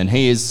the game than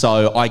he is.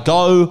 So I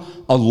go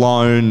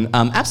alone,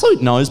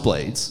 absolute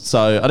nosebleeds.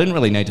 So I didn't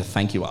really need to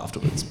thank you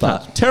afterwards.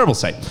 But terrible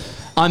seat.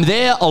 I'm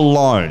there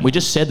alone. We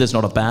just said there's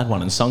not a bad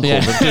one in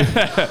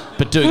Suncorp,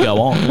 but do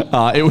go on.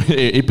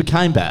 It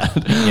became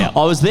bad. Yeah.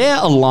 I was there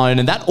alone,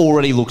 and that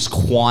already looks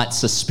quite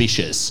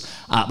suspicious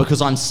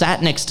because I'm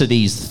sat next to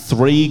these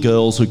 3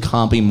 girls who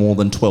can't be more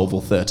than 12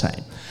 or 13.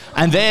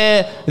 And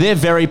they're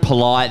very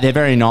polite, they're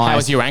very nice. How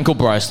was your ankle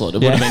bracelet? It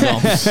would have been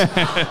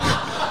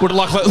gone. Would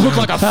look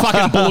like a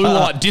fucking blue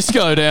light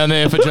disco down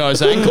there for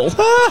Joe's ankle.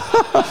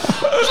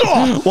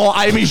 Well,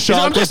 Amy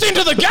Shark. I'm just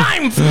into the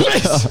game,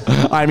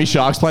 please. Amy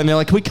Shark's playing there.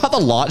 Like, can we cut the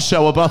light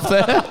show above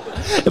there?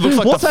 It looks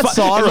like What's that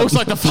siren? It looks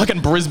like the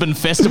fucking Brisbane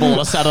Festival on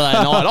a Saturday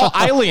night. Oh,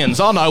 aliens.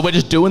 Oh, no, we're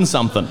just doing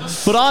something.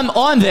 But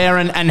I'm there,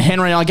 and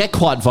Henry, I get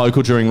quite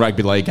vocal during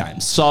rugby league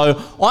games. So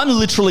I'm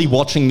literally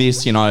watching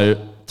this,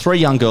 3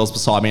 young girls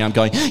beside me, and I'm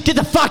going, get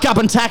the fuck up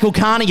and tackle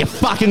Carney, you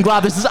fucking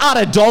glove. This is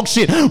utter dog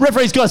shit.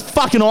 Referee's got his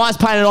fucking eyes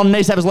painted on,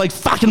 needs to have his leg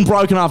fucking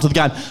broken after the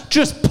game.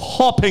 Just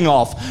popping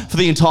off for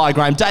the entire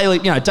game.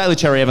 Daly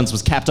Cherry Evans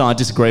was captain. I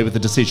disagree with the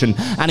decision,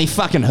 and he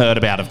fucking heard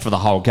about it for the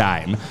whole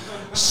game.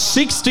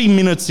 60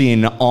 minutes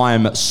in,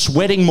 I'm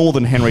sweating more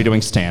than Henry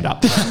doing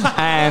stand-up.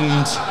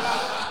 And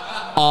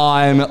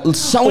I'm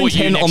so Or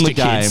you intent next on the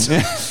to kids.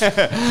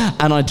 game.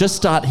 And I just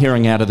start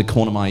hearing out of the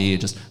corner of my ear,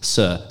 just,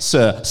 sir,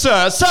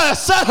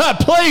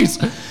 please,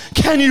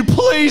 can you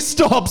please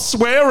stop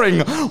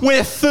swearing?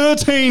 We're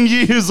 13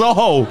 years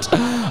old.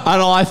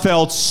 And I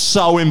felt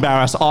so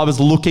embarrassed. I was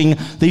looking,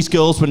 these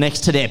girls were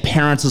next to their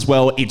parents as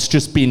well. It's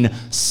just been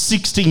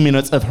 60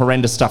 minutes of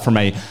horrendous stuff from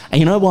me. And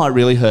you know why it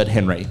really hurt,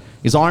 Henry?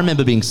 Is I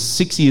remember being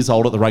 6 years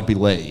old at the rugby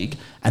league,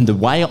 and the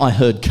way I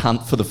heard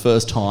cunt for the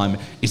first time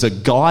is a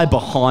guy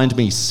behind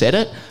me said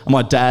it, and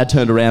my dad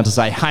turned around to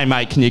say, hey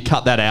mate, can you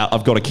cut that out?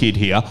 I've got a kid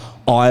here.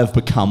 I have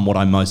become what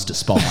I most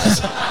despise.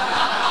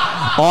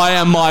 I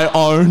am my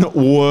own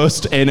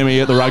worst enemy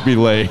at the rugby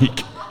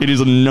league. It is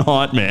a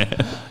nightmare.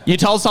 You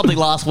told something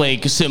last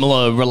week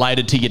similar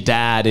related to your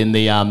dad in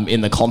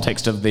the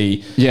context of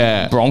the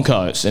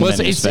Broncos. In Well,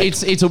 many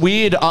respects. it's a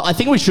weird. I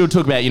think we should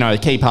talk about, a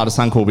key part of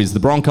Suncorp is the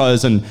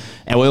Broncos and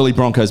our early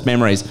Broncos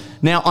memories.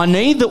 Now, I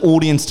need the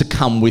audience to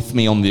come with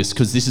me on this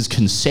because this is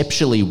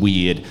conceptually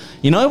weird.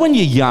 When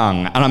you're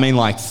young, and I mean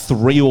like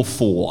 3 or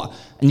 4,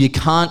 and you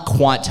can't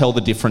quite tell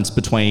the difference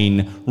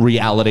between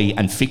reality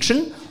and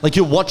fiction. Like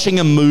you're watching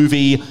a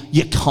movie,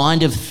 you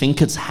kind of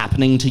think it's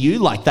happening to you,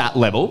 like that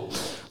level.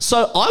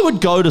 So I would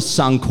go to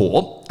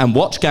Suncorp and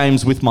watch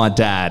games with my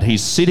dad.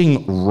 He's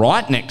sitting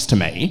right next to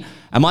me,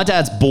 and my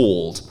dad's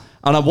bald.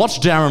 And I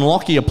watched Darren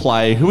Lockyer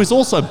play, who is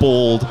also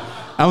bald,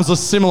 and was a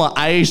similar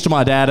age to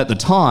my dad at the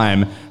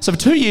time. So for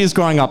 2 years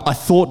growing up, I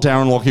thought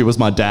Darren Lockyer was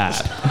my dad.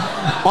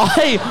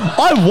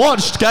 I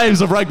watched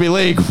games of rugby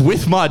league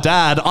with my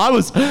dad.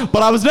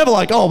 But I was never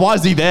like, oh, why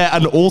is he there?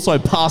 And also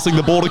passing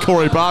the ball to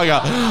Corey Barger.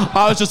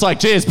 I was just like,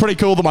 gee, it's pretty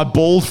cool that my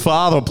bald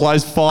father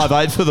plays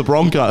 5'8" for the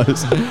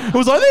Broncos. It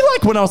was only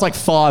like when I was like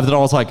 5 that I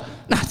was like,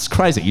 nah, it's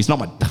crazy. He's not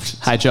my dad.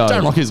 Hey, Joe.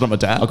 Darren Lockyer's not my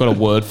dad. I've got a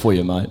word for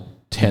you, mate.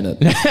 Tenet.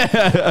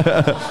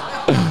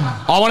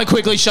 I want to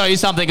quickly show you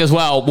something as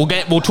well.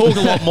 We'll talk a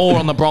lot more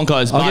on the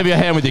Broncos. I'll give you a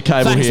hand with your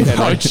cable Thanks, here, bro.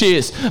 Henry.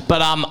 Cheers. But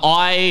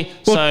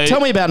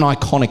Tell me about an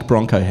iconic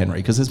Bronco, Henry,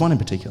 because there's one in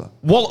particular.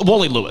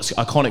 Wally Lewis,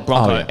 iconic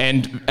Bronco, Oh, yeah.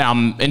 and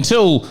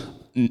until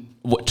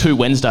 2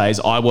 Wednesdays,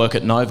 I work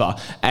at Nova,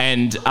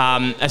 and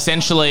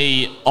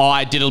essentially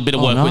I did a bit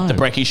of work with the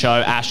Brekkie Show,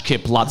 Ash,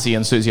 Kip, Lutzi,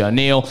 and Susie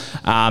O'Neill,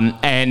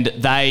 and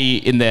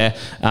they, in their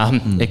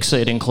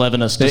exceeding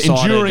cleverness,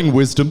 decided Enduring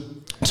wisdom.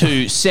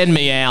 to send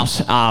me out,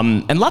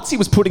 and Lutzi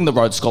was putting the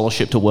Rhodes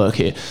Scholarship to work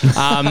here.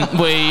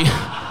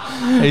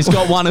 He's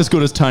got one as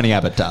good as Tony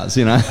Abbott does,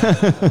 you know.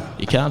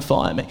 You can't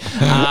fire me.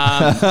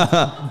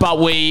 But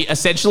we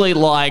essentially,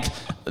 like,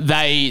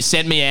 they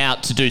sent me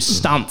out to do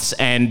stunts,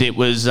 and it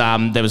was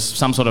there was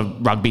some sort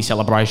of rugby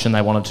celebration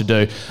they wanted to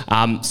do.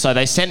 So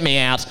they sent me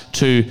out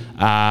to,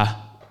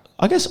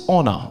 I guess,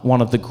 honour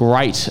one of the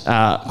great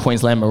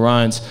Queensland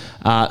Maroons.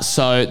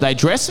 So they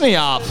dressed me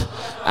up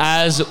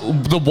as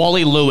the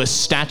Wally Lewis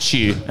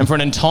statue, and for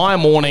an entire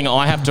morning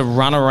I have to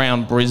run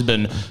around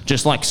Brisbane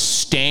just like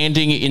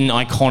standing in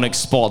iconic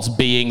spots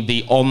being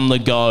the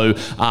on-the-go,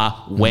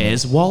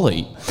 where's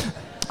Wally?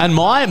 And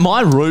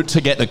my route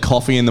to get the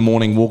coffee in the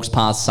morning walks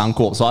past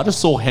Suncorp, so I just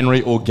saw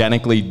Henry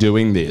organically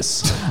doing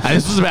this. And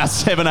this was about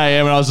 7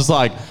 a.m. and I was just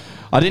like,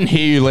 I didn't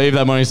hear you leave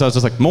that morning, so I was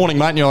just like, morning,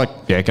 mate. And you're like,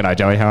 yeah, g'day,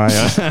 Joey, how are you?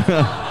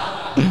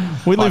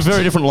 We live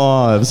very different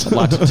lives.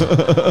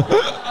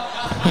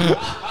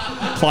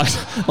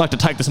 Like to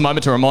take this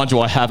moment to remind you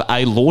I have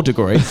a law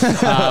degree.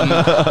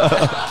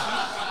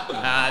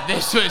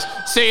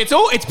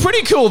 It's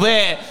pretty cool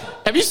there.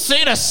 Have you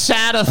seen a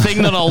sadder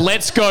thing than a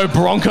Let's Go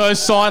Broncos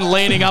sign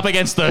leaning up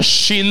against the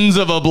shins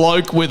of a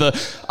bloke with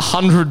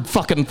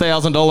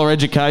 $100,000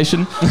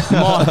 education?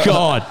 My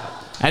God.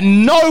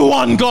 And no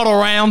one got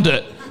around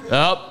it.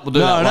 Oh, we'll do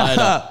that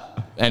later.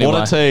 Anyway,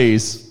 What a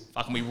tease.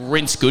 fucking we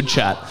rinse good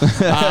chat.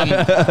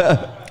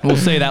 We'll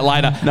see that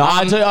later. No,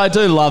 I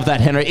do love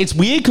that, Henry. It's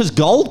weird because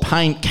gold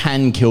paint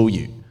can kill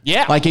you.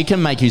 Yeah. Like, it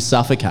can make you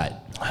suffocate.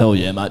 Hell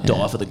yeah, mate.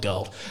 Die for the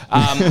gold.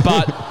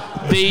 But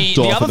the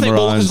Die other for the thing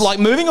Maroons. is like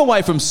moving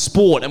away from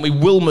sport, and we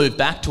will move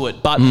back to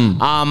it. But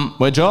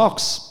We're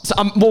jocks. so,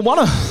 one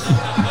of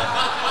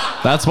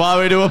That's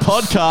why we do a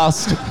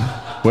podcast.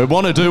 We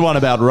want to do one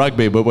about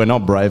rugby, but we're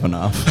not brave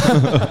enough.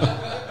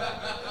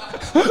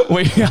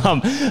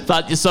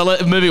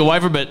 moving away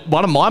from it,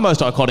 one of my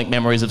most iconic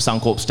memories of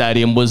Suncorp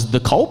Stadium was the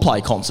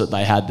Coldplay concert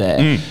they had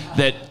there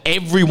that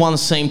everyone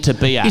seemed to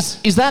be at.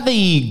 Is that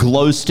the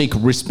glow stick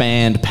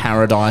wristband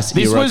Paradise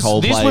era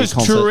Coldplay This was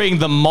concert? during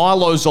the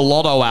Milo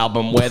Zolotto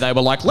album where they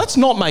were like, let's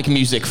not make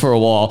music for a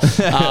while.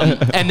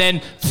 And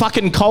then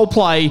fucking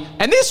Coldplay,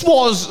 and this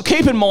was,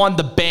 keep in mind,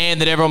 the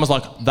band that everyone was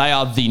like, they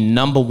are the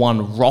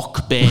 #1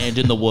 rock band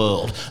in the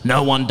world.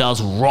 No one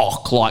does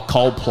rock like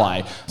Coldplay.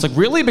 It's like,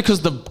 really?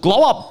 Because the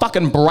glow-up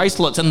fucking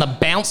bracelets and the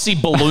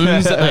bouncy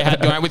balloons that they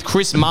had going with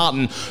Chris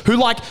Martin, who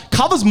like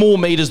covers more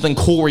meters than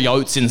Corey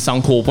Oates in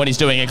Suncorp when he's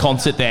doing a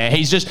concert there.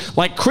 He's just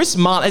like Chris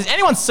Martin. Has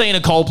anyone seen a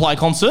Coldplay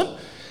concert?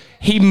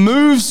 He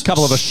moves.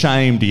 Couple of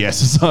ashamed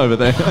yeses over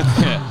there.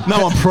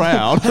 No, I'm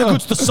proud. How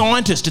good's The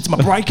Scientist? It's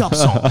my breakup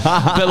song.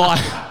 But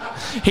like,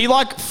 he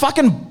like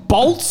fucking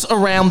bolts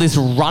around this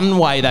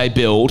runway they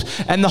build,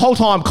 and the whole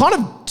time, kind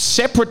of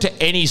separate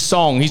to any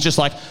song, he's just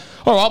like,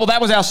 all right, well, that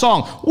was our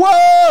song. Whoa,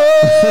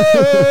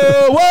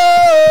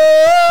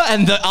 whoa.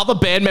 And the other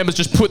band members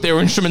just put their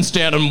instruments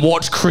down and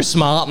watch Chris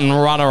Martin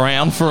run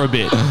around for a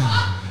bit.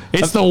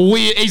 It's the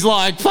weird, he's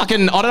like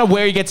fucking, I don't know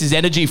where he gets his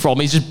energy from.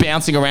 He's just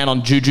bouncing around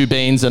on Juju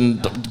Beans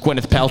and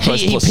Gwyneth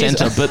Paltrow's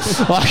placenta, but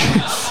like,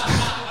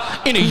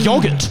 in a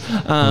yogurt.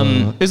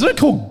 Isn't it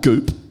called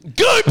Goop?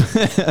 Goop!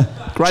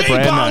 Great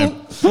brand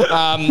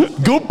name.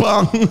 Goop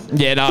Bung.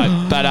 Yeah,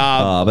 no, but...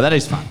 But that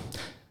is fun.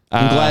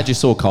 I'm glad you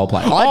saw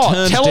Coldplay.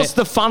 tell us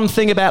the fun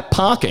thing about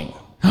parking.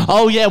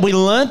 Oh, yeah, we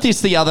learnt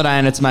this the other day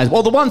and it's amazing.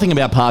 Well, the one thing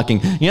about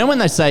parking, you know when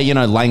they say, you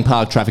know, Lang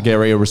Park traffic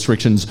area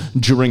restrictions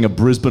during a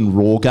Brisbane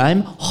Raw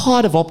game?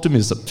 Height of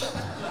optimism.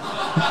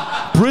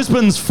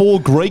 Brisbane's 4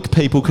 Greek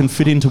people can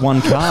fit into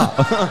one car.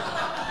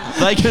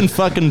 They can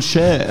fucking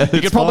share.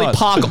 You could probably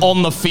park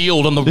on the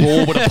field and the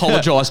Raw would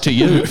apologise to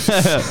you.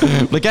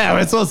 Like, oh,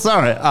 we're so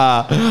sorry.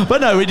 But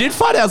no, we did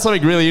find out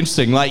something really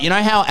interesting. Like, you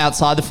know how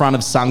outside the front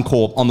of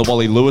Suncorp on the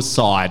Wally Lewis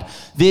side,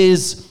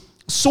 there's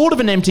sort of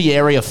an empty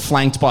area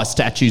flanked by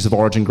statues of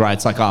Origin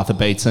greats like Arthur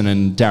Beetson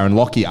and Darren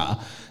Lockyer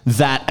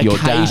that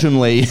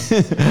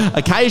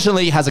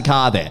occasionally has a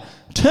car there.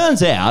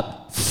 Turns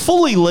out,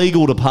 fully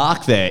legal to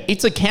park there.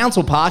 It's a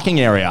council parking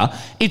area.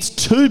 It's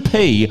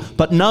 2p,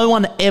 but no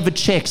one ever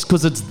checks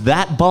because it's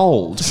that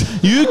bold.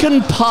 You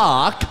can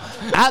park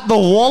at the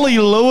Wally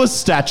Lewis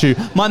statue.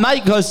 My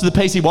mate goes to the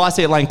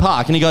PCYC at Lang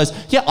Park and he goes,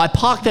 yeah, I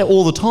park there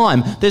all the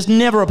time. There's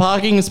never a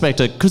parking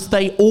inspector because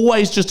they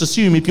always just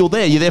assume if you're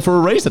there for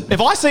a reason.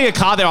 If I see a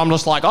car there, I'm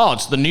just like, oh,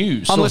 it's the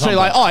news. I'm literally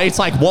like, oh, it's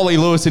like Wally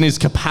Lewis in his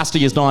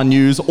capacity as 9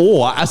 News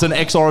or as an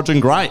ex-Origin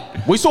great.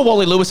 We saw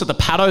Wally Lewis at the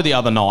Paddo the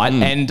other night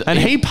and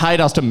he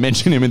paid us to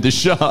mention him in this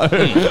show.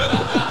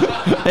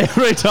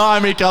 Every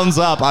time he comes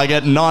up, I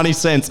get 90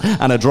 cents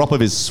and a drop of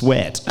his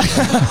sweat.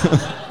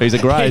 He's a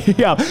great.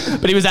 Yeah,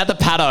 but he was at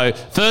the Paddo.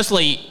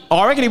 Firstly,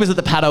 I reckon he was at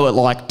the Paddo at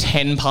like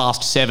 10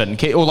 past 7.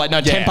 Or like,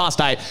 no, 10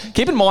 past 8.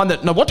 Keep in mind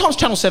that, no, what time's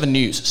Channel 7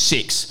 News?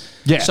 6.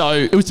 Yeah. So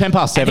it was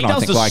 7:10, and he I does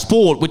think. the Like,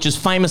 sport, which is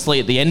famously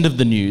at the end of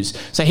the news.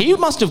 So he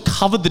must have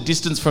covered the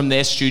distance from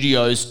their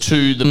studios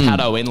to the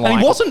paddo in like.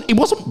 and he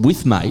wasn't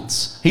with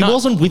mates. He No.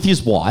 wasn't with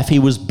his wife. He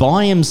was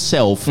by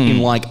himself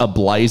in like a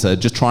blazer,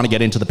 just trying to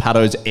get into the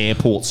paddo's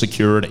airport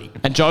security.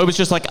 And Joe was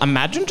just like,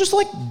 imagine just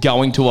like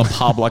going to a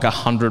pub like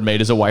 100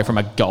 meters away from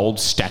a gold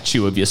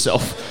statue of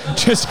yourself.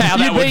 Just how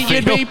that would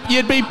feel.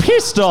 You'd be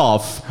pissed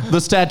off the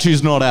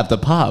statue's not at the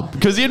pub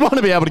because you'd want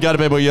to be able to go to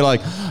people. You're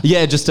like,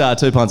 yeah, just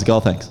 2 pints of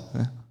gold, thanks.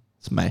 Yeah,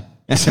 it's me.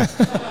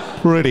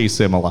 Pretty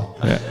similar.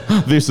 Yeah.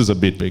 This is a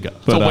bit bigger.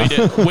 But,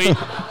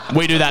 But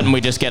we do that and we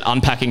just get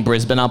Unpacking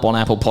Brisbane up on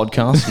Apple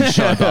Podcasts and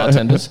show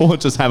bartenders. or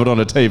just have it on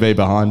a TV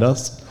behind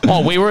us.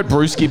 Oh, we were at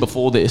Brewski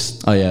before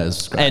this. Oh yeah,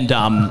 it's great.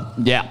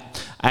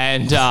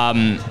 And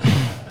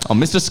Oh,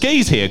 Mr.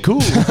 Ski's here.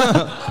 Cool.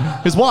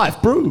 His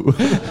wife, Brew.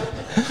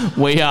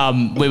 we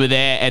were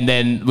there, and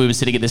then we were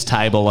sitting at this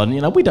table,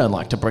 and we don't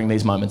like to bring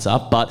these moments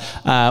up, but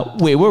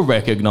we were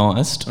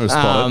recognised.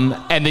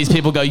 And these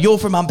people go, "You're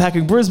from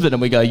Unpacking Brisbane,"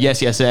 and we go,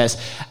 "Yes, yes, yes."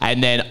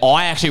 And then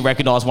I actually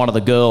recognised one of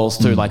the girls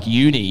through like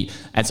uni,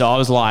 and so I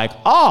was like,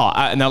 "Oh,"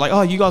 and they're like,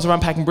 "Oh, you guys are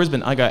Unpacking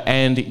Brisbane." I go,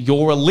 "And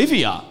you're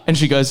Olivia," and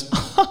she goes,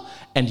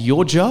 "And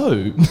you're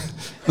Joe."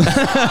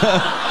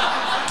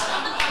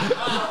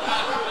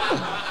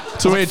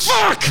 To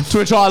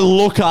which I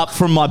look up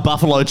from my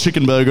buffalo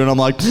chicken burger and I'm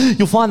like,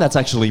 you'll find that's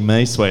actually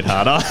me,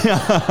 sweetheart.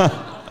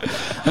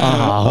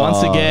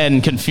 Once again,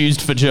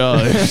 confused for Joe.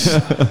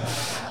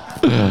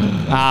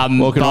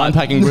 Welcome to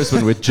Unpacking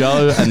Brisbane with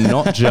Joe and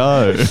not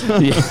Joe.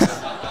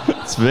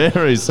 It's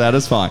very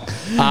satisfying.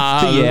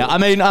 But yeah, I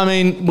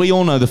mean, we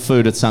all know the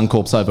food at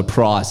Suncorp's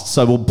overpriced,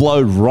 so we'll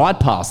blow right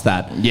past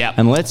that. Yep.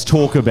 And let's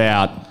talk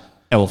about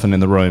elephant in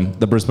the room,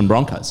 the Brisbane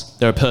Broncos.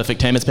 They're a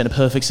perfect team. It's been a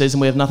perfect season.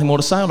 We have nothing more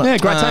to say on it. Yeah,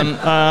 great team.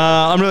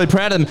 I'm really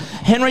proud of them.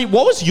 Henry,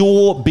 what was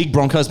your big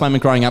Broncos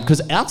moment growing up?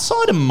 Because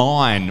outside of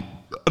mine,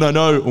 and I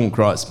know, oh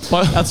Christ,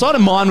 outside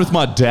of mine with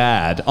my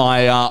dad,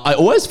 I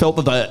always felt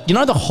that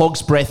the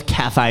Hog's Breath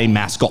Cafe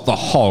mascot, the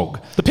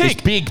hog, the pig,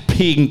 this big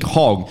pink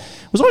hog,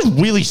 was always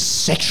really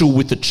sexual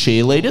with the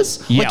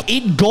cheerleaders. Yep. Like,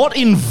 it got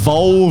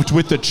involved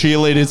with the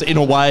cheerleaders in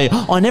a way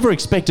I never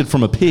expected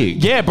from a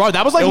pig. Yeah, bro,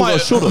 that was like I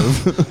should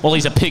have. Well,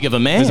 he's a pig of a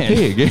man. He's a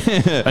pig. And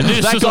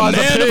this That is a guy's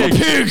man of a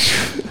pig.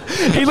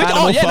 He like,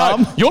 Animal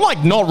Farm. you're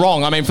like not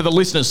wrong. I mean, for the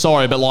listeners,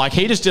 sorry, but like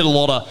he just did a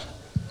lot of.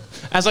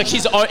 As like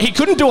he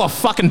couldn't do a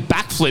fucking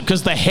backflip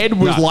because the head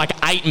was like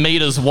 8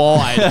 meters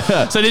wide.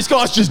 So this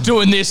guy's just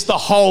doing this the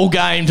whole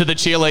game to the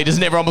cheerleaders,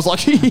 and everyone was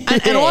like, yeah.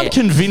 And I'm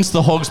convinced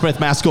the Hog's Breath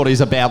mascot is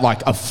about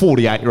like a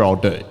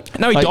 48-year-old dude.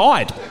 No, he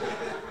died.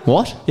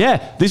 What? Yeah,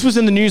 this was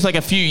in the news like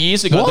a few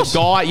years ago. What? The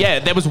guy,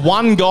 there was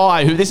one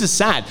guy who, this is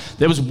sad,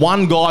 there was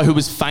one guy who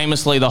was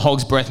famously the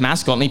Hog's Breath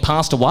mascot, and he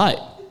passed away.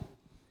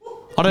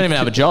 I don't even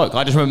have a joke.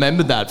 I just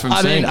remembered that from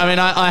seeing.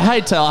 I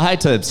hate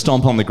to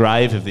stomp on the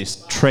grave of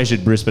this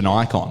treasured Brisbane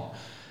icon.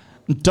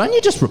 Don't you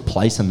just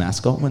replace a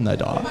mascot when they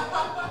die?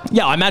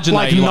 Yeah, I imagine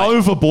Like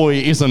Nova Boy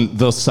isn't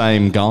the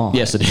same guy.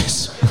 Yes, it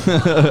is.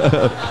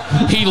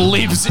 He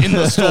lives in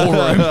the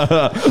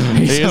storeroom.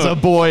 He is a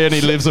boy and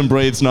he lives and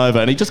breathes Nova,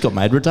 and he just got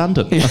made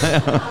redundant.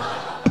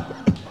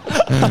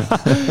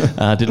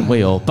 Didn't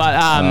we all?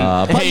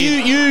 But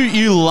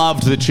you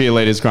loved the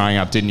cheerleaders growing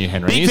up, didn't you,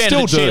 Henry? big You fan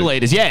still of the do.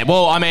 cheerleaders. Yeah,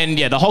 well, I mean,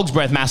 the Hog's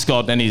Breath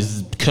mascot and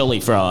his curly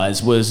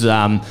fries was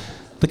the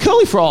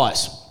curly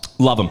fries.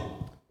 Love them.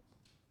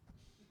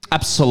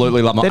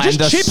 Absolutely love them. They're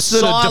just and chips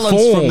that are silence from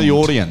deformed. the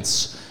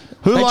audience.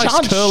 Who They likes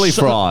charge curly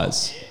so-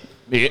 fries?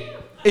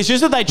 It's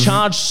just that they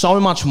charged so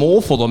much more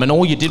for them, and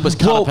all you did was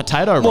cut a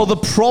potato wrong. Well, the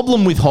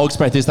problem with Hog's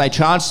Breath is they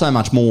charge so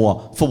much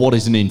more for what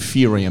is an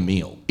inferior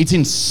meal. It's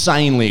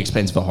insanely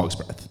expensive for Hog's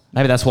Breath.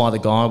 Maybe that's why the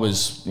guy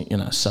was,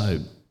 so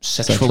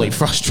sexually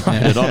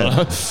frustrated. I don't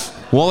know.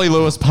 Wally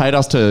Lewis paid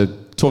us to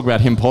talk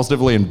about him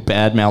positively and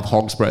badmouth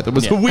Hog's Breath. It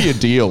was a weird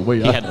deal. He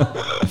had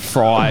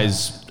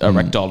fries,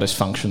 erectile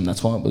dysfunction.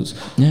 That's why it was.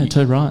 Yeah,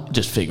 too right.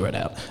 Just figure it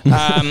out.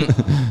 I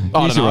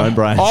Use your own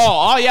brains.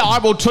 Oh yeah.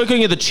 Well,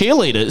 talking of the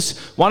cheerleaders,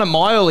 one of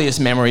my earliest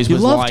memories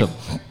was loved like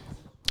them.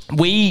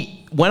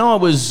 when I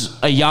was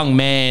a young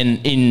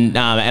man and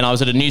I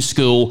was at a new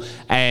school,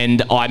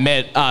 and I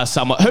met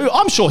someone who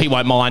I'm sure he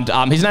won't mind.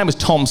 His name was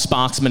Tom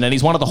Sparksman, and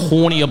he's one of the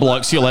hornier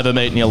blokes you'll ever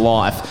meet in your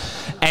life.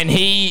 And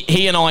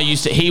he and I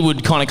he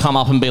would kind of come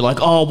up and be like,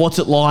 oh, what's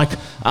it like?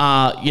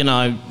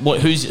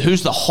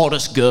 Who's the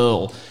hottest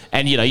girl?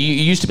 And you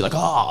used to be like,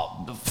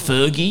 oh,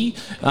 Fergie.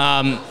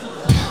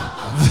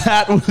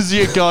 That was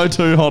your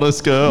go-to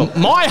hottest girl.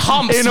 My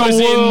humps In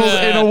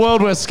a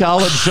world where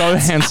Scarlett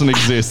Johansson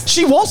exists.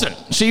 She wasn't.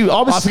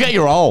 I forget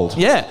you're old.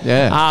 Yeah.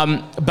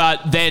 Yeah.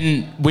 But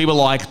then we were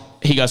like,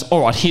 he goes,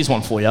 all right, here's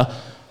one for you.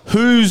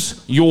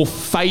 Who's your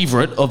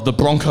favourite of the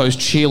Broncos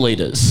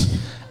cheerleaders?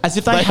 As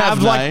if they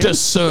have like names.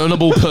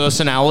 discernible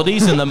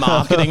personalities in the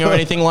marketing or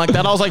anything like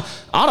that. I was like,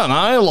 I don't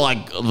know,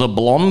 like the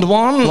blonde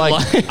one? Like,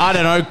 I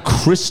don't know,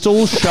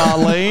 Crystal,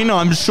 Charlene.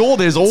 I'm sure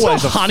there's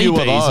always a few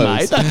of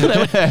honeybees,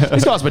 those. mate.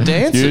 These guys were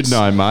dancers. You'd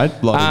know, mate.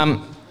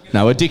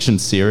 No,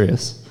 addiction's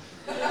serious.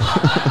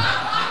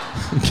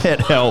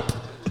 Get help.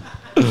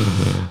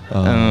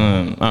 All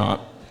right.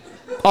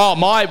 Oh,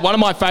 one of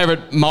my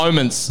favourite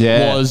moments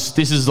was,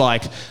 this is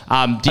like...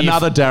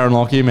 Another Darren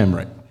Lockyer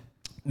memory.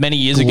 Many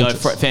years ago,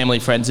 family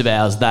friends of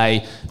ours,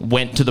 they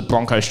went to the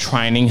Broncos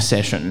training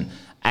session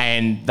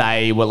and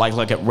they were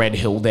like at Red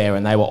Hill there,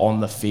 and they were on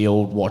the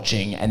field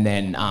watching, and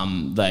then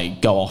they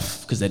go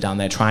off because they're done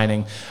their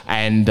training,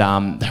 and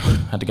they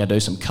had to go do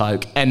some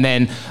coke, and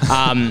then...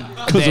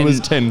 Because it was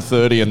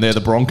 10:30 and they're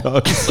the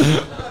Broncos.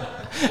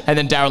 And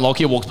then Darren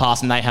Lockyer walks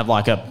past and they have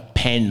like a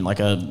pen, like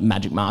a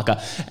magic marker,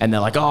 and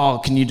they're like, oh,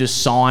 can you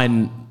just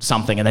sign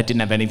something? And they didn't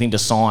have anything to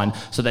sign,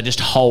 so they just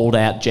hold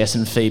out Jess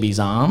and Phoebe's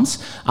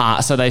arms.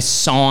 So they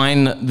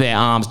sign their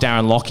arms,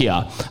 Darren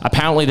Lockyer.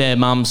 Apparently their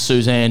mum,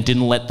 Suzanne,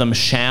 didn't let them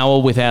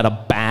shower without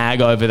a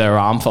bag over their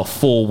arm for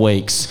 4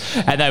 weeks.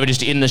 And they were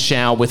just in the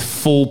shower with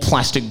full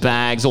plastic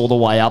bags all the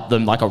way up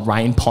them, like a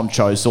rain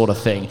poncho sort of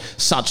thing.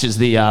 Such is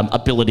the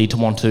ability to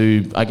want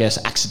to, I guess,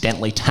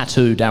 accidentally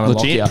tattoo Darren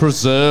Lockyer.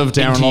 Preserve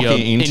Darren Lockyer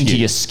into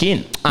your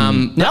skin.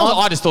 Now,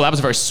 I just thought that was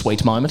a very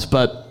sweet moment,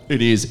 but... It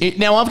is.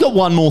 Now, I've got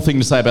one more thing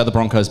to say about the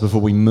Broncos before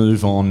we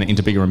move on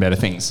into bigger and better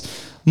things.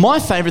 My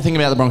favourite thing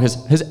about the Broncos,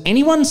 has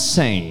anyone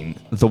seen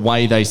the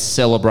way they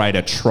celebrate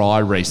a try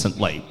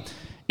recently?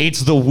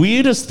 It's the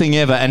weirdest thing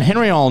ever, and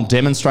Henry, I'll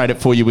demonstrate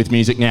it for you with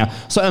music now.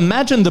 So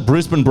imagine the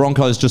Brisbane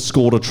Broncos just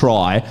scored a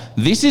try.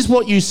 This is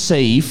what you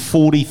see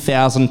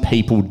 40,000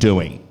 people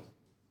doing.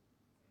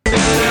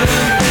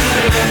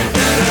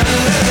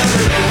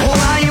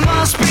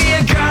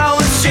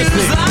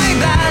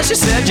 She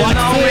said, you Like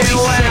know 30 me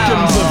well.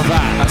 seconds of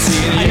that.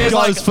 And it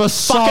goes for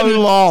so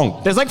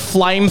long. There's like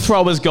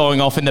flamethrowers going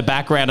off in the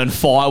background and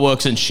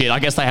fireworks and shit. I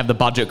guess they have the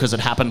budget because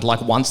it happened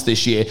like once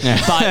this year.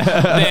 But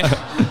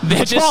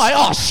they're just... Right.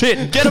 Oh,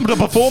 shit. Get them to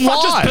perform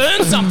live. Just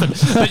burn something.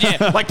 But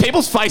yeah, like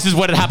people's faces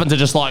when it happens are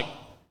just like...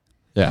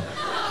 Yeah.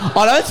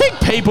 I don't think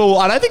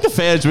the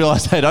fans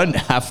realise they don't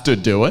have to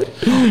do it,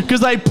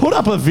 because they put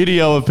up a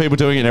video of people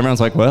doing it and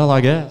everyone's like, well,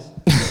 I guess.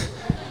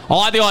 I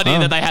like the idea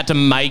that they had to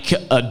make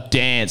a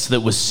dance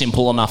that was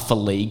simple enough for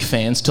league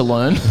fans to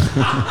learn.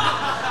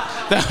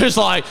 They were just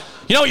like,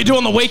 you know what you do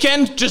on the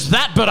weekend? Just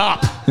that, but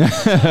up.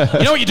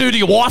 You know what you do to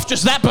your wife?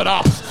 Just that, but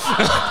up.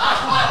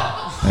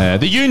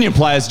 The union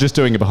players are just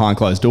doing it behind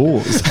closed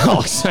doors.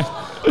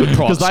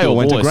 Because they all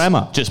went to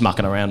grammar. Just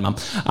mucking around, mum.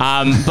 The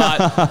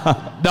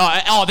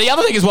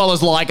other thing as well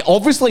is, like,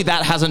 obviously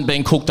that hasn't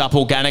been cooked up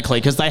organically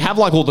because they have,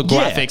 like, all the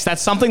graphics. Yeah.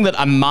 That's something that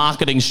a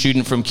marketing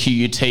student from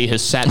QUT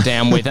has sat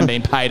down with and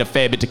been paid a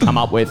fair bit to come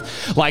up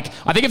with. Like,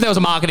 I think if there was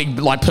a marketing,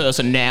 like,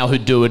 person now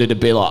who'd do it, it'd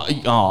be like,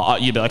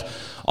 you'd be like,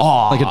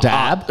 like a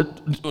dab?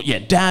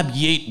 Dab,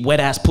 yeet,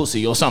 wet-ass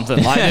pussy or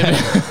something. Like,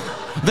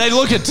 they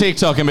look at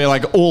TikTok and be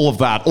like, all of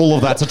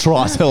that's a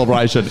try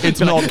celebration.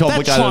 It's not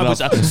complicated that enough.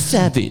 Was a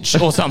savage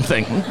or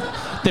something.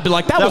 They'd be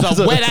like, that was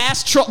a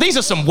wet-ass try. These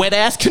are some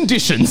wet-ass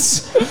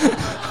conditions.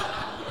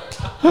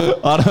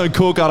 I don't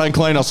cook, I don't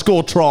clean, I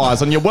score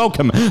tries, and you're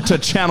welcome to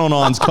Channel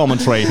 9's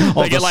commentary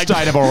of the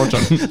state of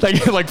origin. They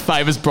get like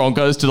famous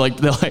Broncos to like,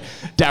 they're like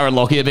Darren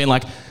Lockyer being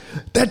like,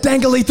 that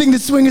dangly thing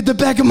that's swinging at the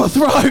back of my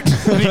throat.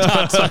 And he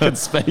can't fucking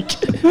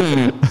speak.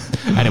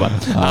 Anyway.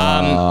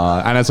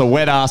 And it's a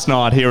wet-ass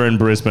night here in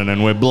Brisbane,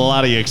 and we're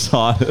bloody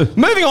excited.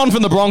 Moving on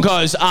from the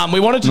Broncos, we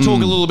wanted to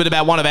talk a little bit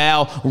about one of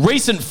our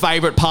recent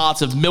favourite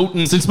parts of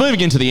Milton. Since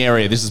moving into the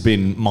area, this has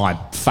been my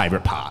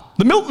favourite part.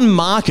 The Milton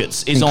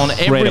Markets is on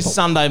every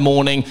Sunday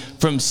morning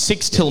from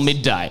 6 till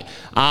midday.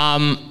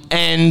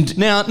 And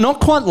now, not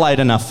quite late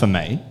enough for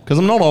me, because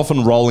I'm not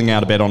often rolling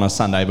out of bed on a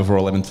Sunday before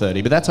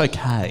 11:30, but that's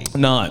okay.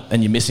 No,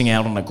 and you're missing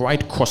out on a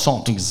great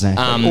croissant.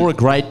 Exactly. Or a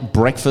great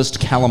breakfast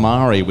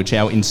calamari, which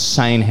our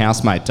insane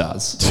housemate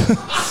does.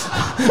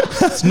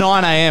 It's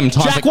 9 a.m.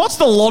 Jack, what's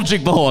the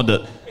logic behind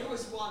it? It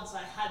was once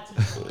I had to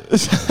do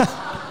it. And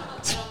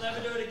I'll never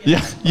do it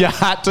again. Yeah, you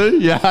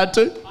had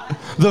to?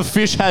 The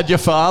fish had your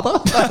father?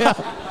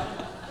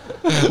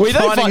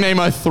 Finding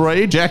Nemo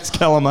 3, Jack's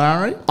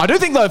calamari. I do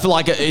think though, for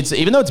like it's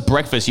even though it's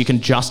breakfast, you can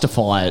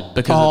justify it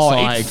because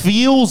it's like it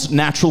feels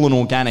natural and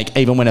organic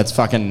even when it's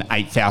fucking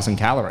 8,000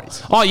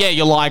 calories. Oh yeah,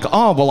 you're like,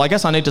 oh well, I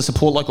guess I need to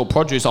support local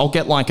produce. I'll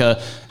get like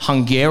a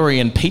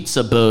Hungarian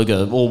pizza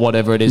burger or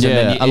whatever it is. Yeah,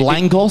 and then a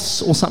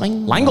langos or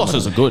something.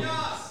 Langos are good.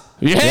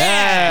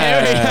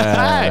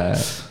 Yeah.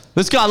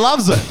 This guy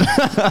loves it.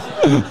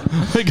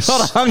 We got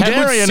a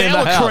Hungarian in the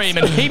house. Sour cream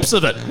and heaps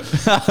of it. No,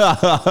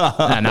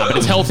 but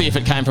it's healthy if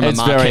it came from a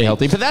marquee. It's very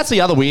healthy. But that's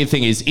the other weird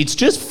thing is it's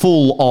just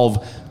full of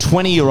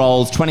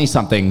 20-year-olds,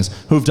 20-somethings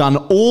who've done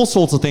all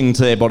sorts of things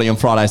to their body on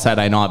Friday,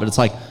 Saturday night. But it's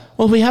like,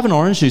 well, if we have an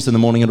orange juice in the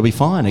morning, it'll be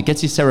fine. It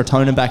gets your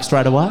serotonin back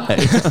straight away.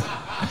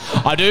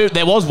 I do.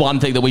 There was one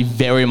thing that we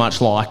very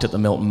much liked at the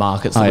Milton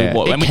Markets.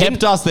 It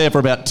kept us there for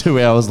about 2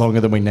 hours longer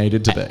than we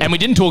needed to be. And we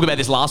didn't talk about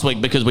this last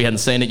week because we hadn't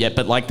seen it yet,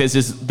 but like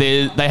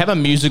they have a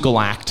musical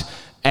act,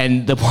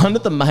 and the one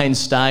at the main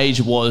stage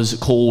was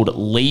called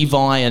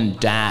Levi and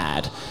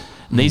Dad.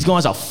 These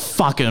guys are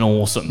fucking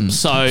awesome.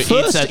 So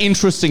first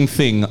interesting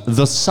thing,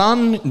 the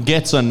son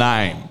gets a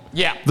name.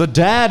 Yeah. The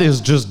dad is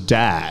just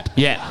Dad.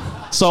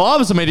 Yeah. So I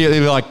was immediately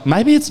like,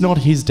 maybe it's not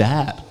his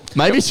dad.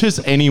 Maybe it's just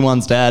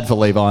anyone's dad for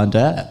Levi and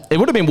Dad. It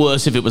would have been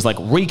worse if it was like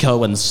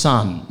Rico and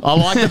Son. I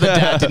like that the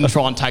dad didn't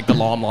try and take the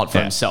limelight for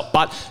himself.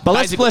 But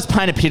let's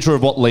paint a picture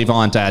of what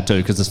Levi and Dad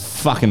do, because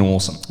it's fucking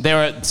awesome.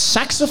 They're a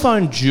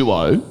saxophone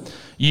duo.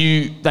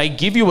 They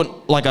give you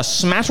a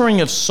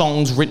smattering of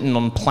songs written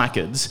on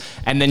placards,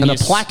 and then the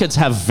placards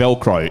have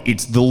Velcro.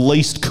 It's the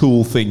least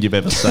cool thing you've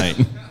ever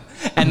seen.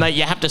 And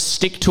you have to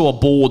stick to a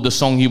board the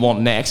song you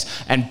want next,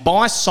 and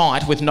by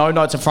sight, with no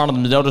notes in front of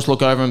them, they'll just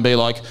look over and be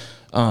like,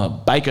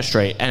 Baker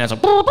Street, and it's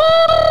like,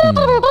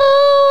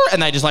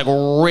 and they just like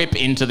rip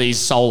into these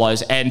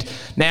solos. And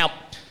now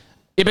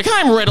it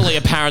became readily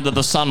apparent that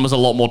the son was a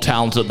lot more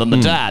talented than the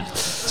dad.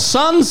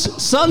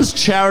 Son's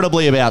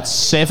charitably about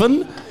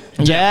 7.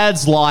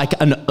 Dad's like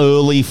an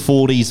early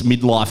 40s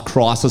midlife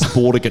crisis,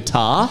 bought a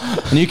guitar,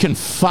 and you can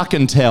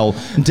fucking tell.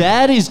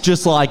 Dad is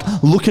just like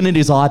looking at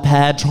his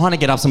iPad, trying to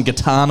get up some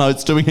guitar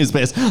notes, doing his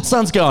best.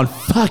 Son's going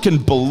fucking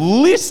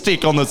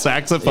ballistic on the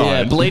saxophone.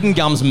 Yeah, Bleeding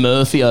Gums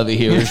Murphy over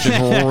here is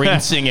just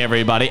rinsing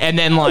everybody. And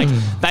then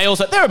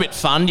they're a bit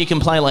fun. You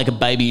can play like a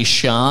Baby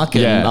Shark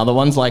and other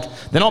ones. Like,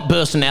 they're not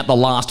bursting out the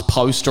last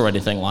post or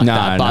anything like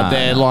that, but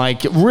they're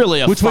like really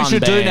a fun Which we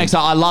should band. do next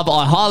time.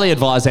 I highly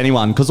advise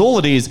anyone, because all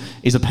it is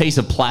a piece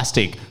of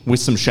plastic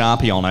with some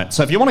Sharpie on it.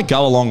 So if you want to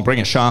go along, bring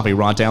a Sharpie,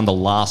 write down the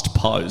last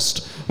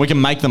post. We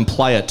can make them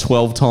play it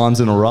 12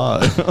 times in a row.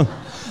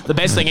 The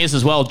best thing is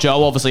as well,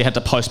 Joe obviously had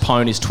to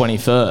postpone his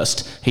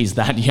 21st. He's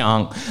that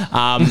young.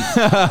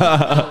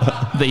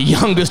 The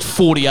youngest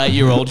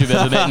 48-year-old you've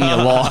ever met in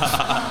your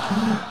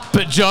life.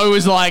 But Joe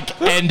was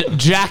like, and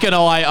Jack and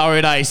I are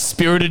in a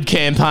spirited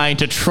campaign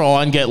to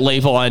try and get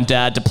Levi and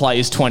Dad to play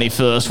his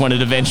 21st when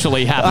it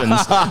eventually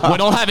happens. We're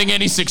not having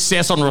any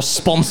success on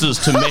responses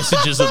to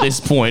messages at this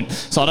point,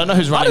 so I don't know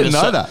who's running this.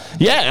 I didn't know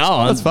that.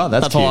 Yeah, that's fun.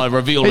 That's why I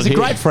revealed He's it a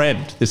here. great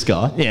friend, this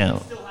guy. Yeah.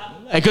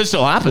 It could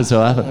still happen.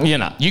 You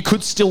know, you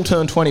could still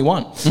turn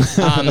 21.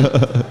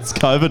 It's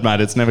COVID, mate.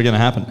 It's never going to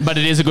happen. But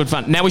it is a good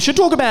fun. Now, we should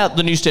talk about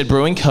the Newstead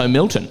Brewing Co.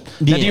 Milton.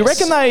 Now,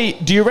 Yes.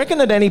 do you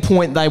reckon at any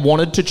point they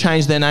wanted to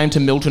change their name to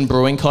Milton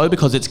Brewing Co.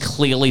 because it's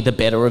clearly the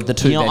better of the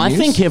two venues? I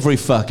think every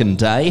fucking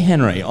day,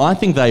 Henry. I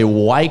think they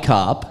wake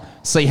up,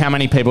 see how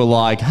many people are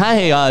like,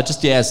 hey,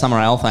 summer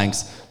ale,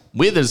 thanks.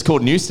 It's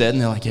called Newstead,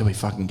 and they're like, yeah, we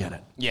fucking get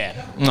it.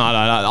 Yeah. No.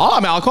 I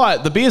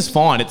mean, the beer's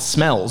fine. It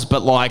smells,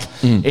 but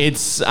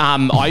it's.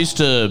 I used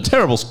to.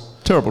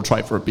 Terrible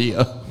trait for a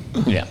beer.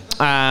 Yeah.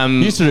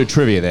 You used to do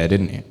trivia there,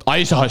 didn't you? I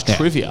used to host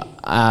trivia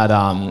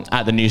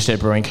at the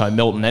Newstead Brewing Co.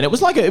 Milton, and it was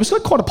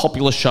quite a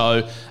popular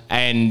show,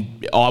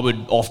 and I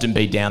would often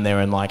be down there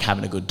and like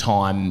having a good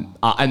time.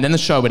 And then the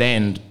show would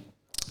end,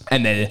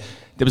 and then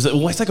there was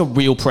always like a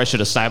real pressure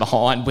to stay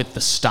behind with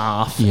the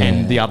staff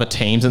and the other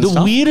teams and stuff.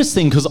 The weirdest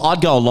thing, because I'd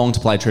go along to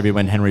play trivia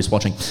when Henry's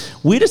watching,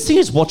 weirdest thing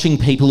is watching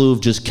people who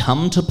have just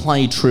come to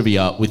play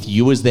trivia with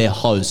you as their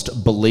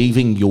host,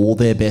 believing you're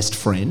their best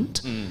friend.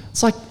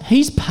 It's like,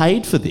 he's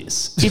paid for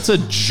this. It's a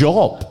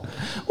job.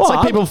 It's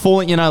like people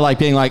falling,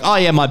 being like, oh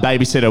yeah, my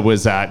babysitter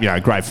was,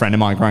 a great friend of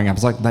mine growing up.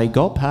 It's like, they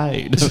got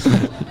paid.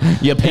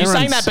 Your parents... You're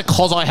saying that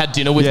because I had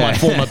dinner with my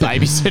former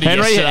babysitter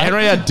yesterday.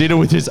 Henry had dinner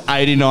with his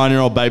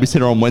 89-year-old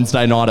babysitter on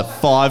Wednesday night at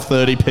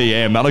 5:30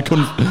 p.m. and I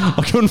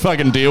couldn't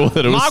fucking deal with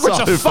it. It was Margaret's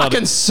so a funny.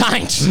 fucking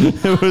saint.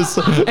 It was,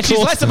 and she's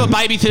less of a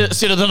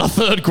babysitter than a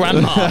third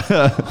grandma.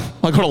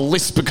 I got a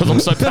lisp because I'm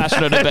so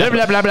passionate about it.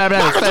 blah, blah, blah, blah.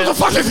 Margaret's a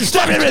fucking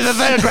the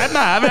third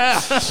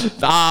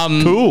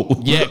grandma.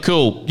 Cool. Yeah,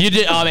 cool. You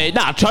did. I mean,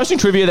 hosting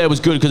trivia there was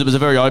good because it was a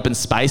very open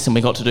space and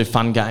we got to do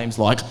fun games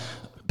like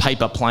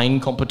paper plane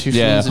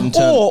competitions.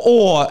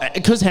 Or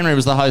because Henry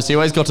was the host, he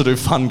always got to do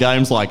fun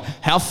games like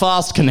how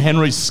fast can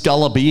Henry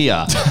scull a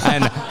beer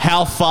and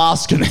how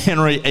fast can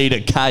Henry eat a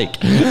cake.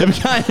 It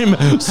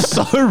became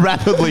so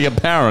rapidly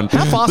apparent.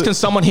 How fast can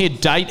someone here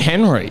date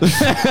Henry?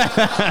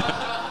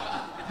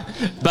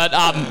 But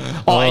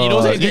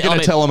you're going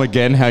to tell him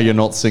again how you're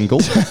not single?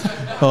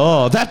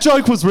 Oh, that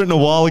joke was written a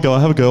while ago. I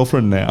have a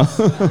girlfriend now.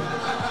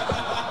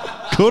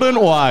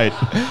 Couldn't wait.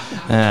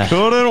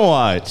 Couldn't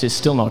wait. She's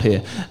still not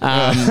here.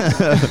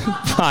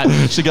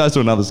 But she goes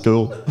to another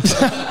school.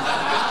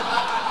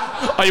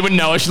 Oh, you wouldn't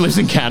know her. She lives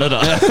in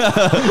Canada.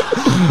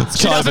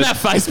 She doesn't have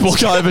Facebook.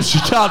 It's COVID. She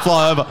can't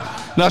fly over.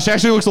 No, she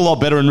actually looks a lot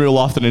better in real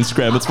life than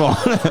Instagram. It's fine.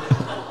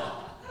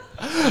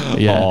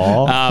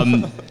 Yeah.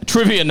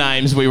 Trivia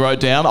names we wrote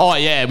down. Oh,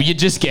 yeah. You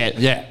just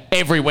get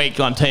every week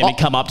on team would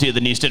come up to you,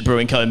 the Newstead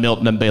Brewing Co.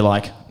 Milton, and be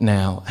like,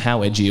 now,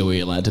 how edgy are we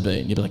allowed to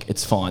be? And you'd be like,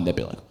 it's fine. They'd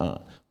be like,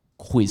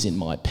 quiz in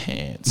my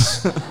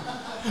pants.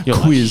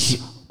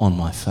 Quiz on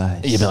my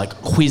face. You'd be like,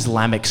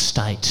 Quizlamic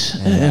State.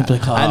 Yeah.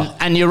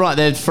 Like, and you're right,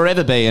 there'd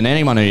forever be, and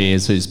anyone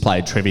who's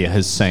played trivia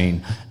has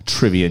seen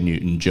Trivia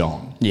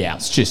Newton-John. Yeah.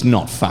 It's just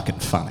not fucking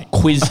funny.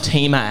 Quiz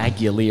Tima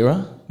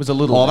Aguilera was a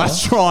little... Oh,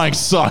 that's trying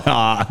so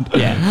hard.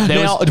 Yeah.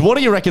 Now, what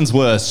do you reckon's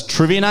worse,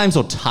 trivia names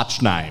or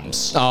touch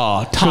names?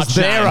 Oh, touch names.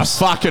 They're a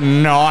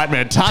fucking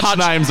nightmare. Touch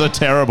names are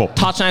terrible.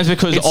 Touch names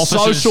because it's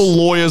officers... social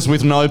lawyers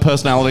with no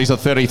personalities at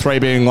 33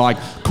 being like,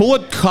 call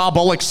it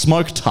carbolic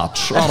smoke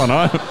touch. I don't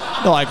know.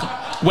 Like...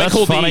 We're That's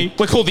called funny.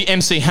 we're called the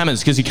MC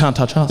Hammers because you can't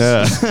touch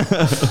us.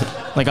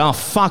 Like, oh,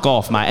 fuck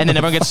off, mate. And then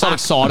everyone gets so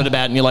excited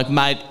about it, and you're like,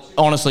 mate,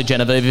 honestly,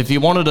 Genevieve, if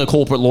you wanted a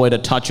corporate lawyer to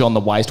touch you on the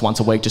waist once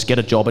a week, just get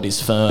a job at his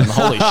firm.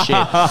 Holy shit,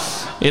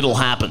 it'll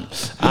happen.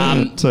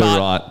 Too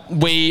right.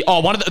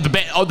 One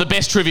of the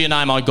best trivia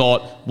name I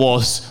got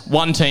was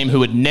one team who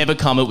had never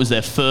come. It was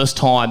their first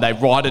time. They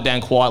write it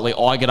down quietly.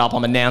 I get up,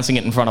 I'm announcing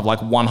it in front of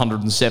like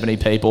 170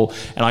 people,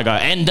 and I go,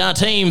 and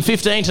team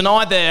 15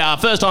 tonight, their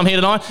first time here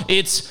tonight,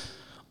 it's,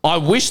 I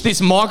wish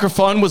this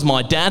microphone was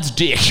my dad's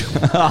dick.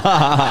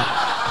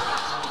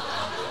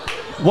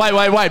 Wait,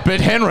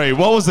 but Henry,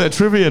 what was their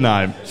trivia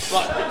name?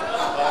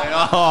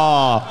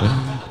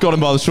 Got him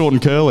by the short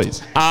and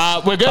curlies.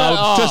 We're good.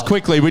 Just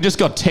quickly, we just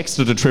got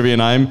texted a trivia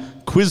name,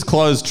 Quiz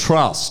Close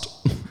Trust.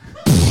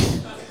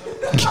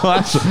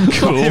 Gosh,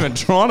 not even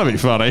trying to be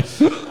funny.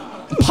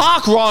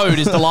 Park Road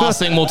is the last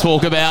thing we'll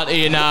talk about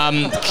in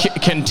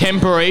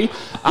contemporary.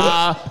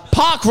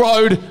 Park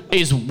Road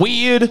is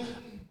weird.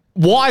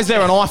 Why is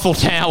there an Eiffel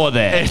Tower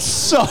there? It's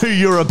so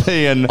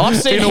European I've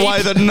seen in a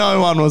way that no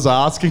one was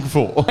asking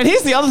for. And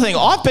here's the other thing.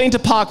 I've been to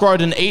Park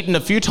Road and eaten a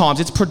few times.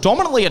 It's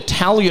predominantly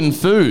Italian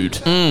food.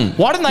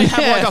 Why didn't they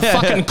have like a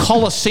fucking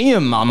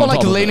Coliseum? Or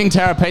like Leaning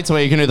Tower Pizza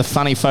where you can do the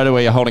funny photo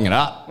where you're holding it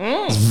up.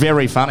 It's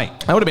very funny.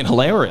 That would have been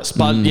hilarious.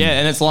 But yeah,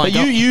 and it's like...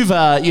 But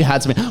you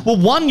had something.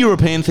 Well, one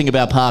European thing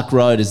about Park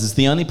Road is it's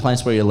the only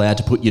place where you're allowed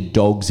to put your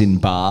dogs in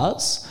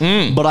bars.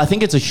 But I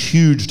think it's a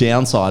huge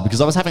downside because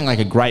I was having like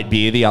a great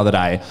beer the other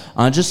day.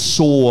 I just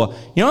saw,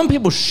 you know when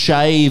people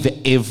shave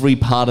every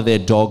part of their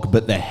dog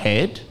but their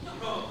head?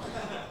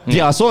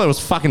 Yeah, I saw it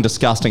was fucking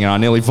disgusting and I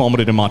nearly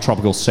vomited in my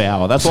tropical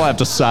sour. That's all I have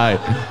to say.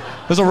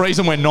 There's a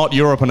reason we're not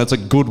Europe and it's a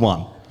good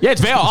one. Yeah,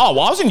 it's very... Oh,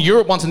 well, I was in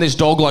Europe once and this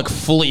dog like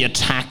fully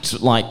attacked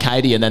like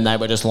Katie and then they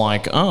were just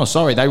like, oh,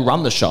 sorry, they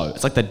run the show.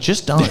 It's like they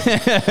just don't.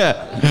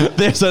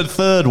 There's a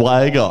third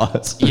way,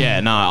 guys. Yeah,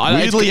 no.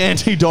 Weirdly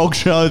anti-dog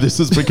show this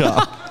has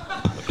become.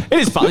 It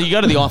is fun. You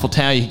go to the Eiffel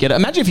Tower, you can get it.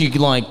 Imagine if you could,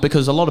 like,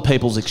 because a lot of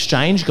people's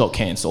exchange got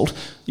cancelled,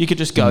 you could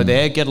just go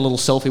there, get a little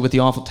selfie with the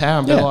Eiffel Tower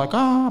and be like,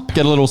 oh...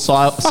 Get a little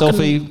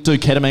selfie, do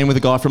ketamine with a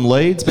guy from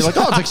Leeds, be like,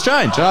 oh, it's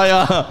exchange.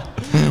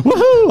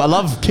 Woohoo, I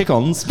love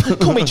kick-ons.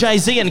 Call me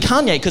Jay-Z and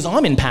Kanye because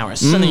I'm in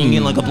Paris. And then you can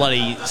get, like, a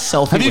bloody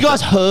selfie. Have you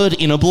guys heard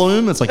Inner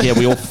Bloom? It's like, yeah,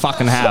 we all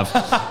fucking have.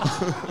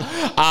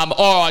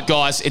 All right,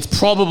 guys, it's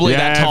probably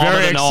that time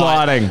of the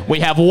exciting. night. We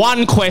have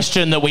one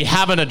question that we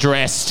haven't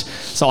addressed,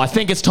 so I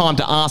think it's time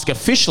to ask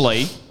officially...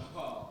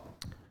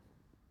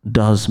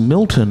 Does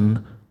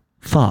Milton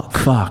fuck?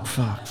 Fuck.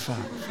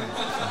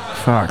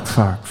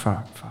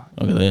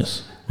 Look at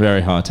this.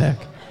 Very high tech.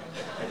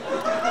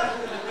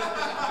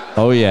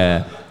 Oh,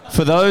 yeah.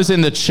 For those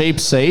in the cheap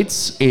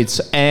seats,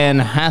 it's Anne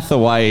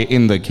Hathaway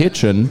in the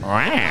kitchen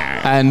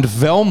and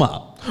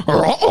Velma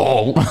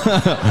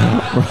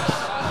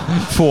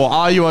for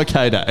Are You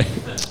OK Day.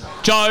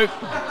 Joe,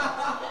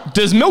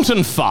 does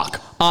Milton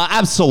fuck?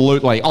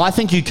 Absolutely. I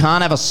think you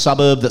can't have a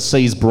suburb that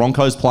sees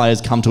Broncos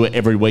players come to it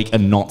every week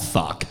and not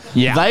fuck.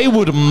 Yeah. They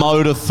would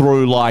motor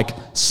through like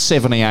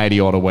 70, 80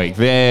 odd a week.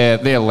 They're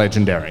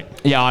legendary.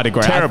 Yeah, I'd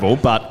agree. Terrible,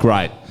 but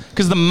great.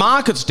 Because the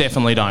markets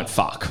definitely don't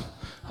fuck.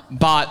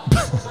 But...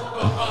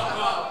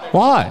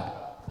 Why?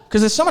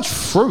 Because there's so much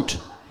fruit.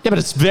 Yeah, but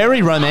it's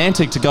very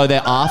romantic to go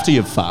there after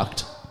you've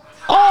fucked.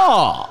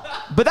 Oh,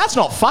 but that's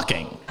not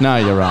fucking. No,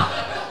 you're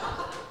right.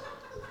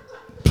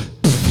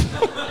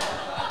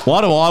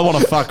 Why do I want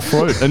to fuck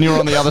fruit and you're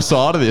on the other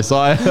side of this?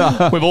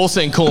 We've all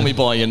seen Call Me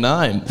By Your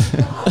Name.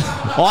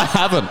 I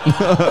haven't.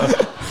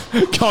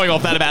 Going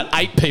off that, about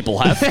 8 people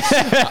have.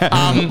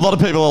 A lot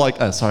of people are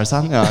like, oh, sorry,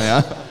 son. Oh,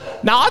 yeah.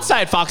 No, I'd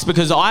say it fucks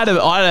because I had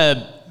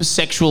a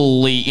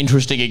sexually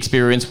interesting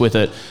experience with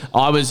it.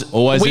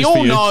 We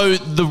all know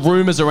the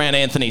rumours around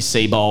Anthony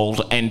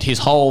Seibold and his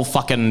whole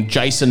fucking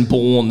Jason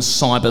Bourne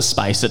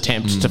cyberspace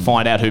attempt to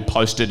find out who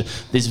posted.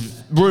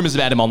 There's rumours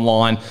about him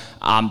online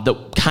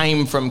that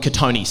came from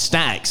Katoni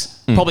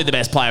Staggs, probably the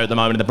best player at the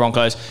moment in the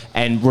Broncos,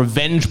 and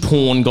revenge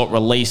porn got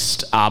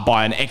released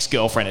by an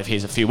ex-girlfriend of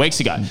his a few weeks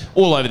ago.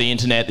 All over the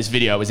internet, this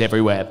video was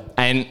everywhere.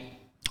 And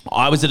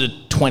I was at a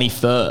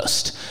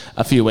 21st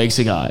a few weeks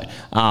ago,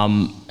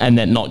 and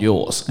then not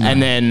yours. No.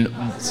 And then...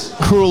 It's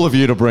cruel of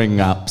you to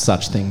bring up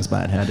such things,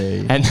 mate. How dare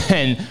you? And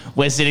then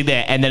we're sitting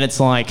there, and then it's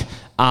like...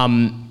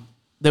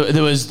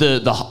 There was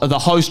the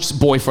host's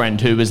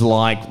boyfriend who was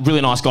like really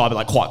nice guy but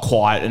like quite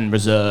quiet and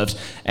reserved,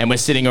 and we're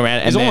sitting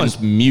around. He's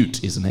almost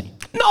mute, isn't he?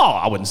 No,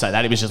 I wouldn't say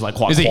that. He was just like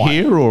quite. Is quiet.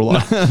 He here or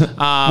like?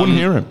 Wouldn't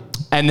hear him.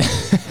 And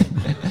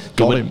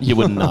you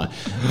wouldn't know.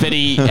 But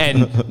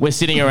we're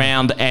sitting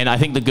around, and I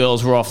think the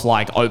girls were off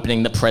like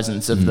opening the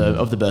presents of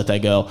the birthday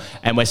girl,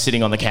 and we're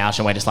sitting on the couch,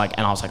 and we're just like,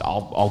 and I was like,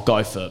 I'll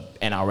go for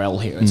NRL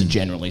here. It's a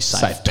generally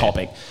safe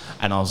topic.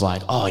 And I was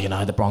like, oh, you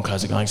know, the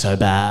Broncos are going so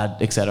bad,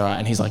 etc.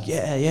 And he's like,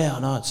 yeah, I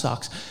know, it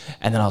sucks.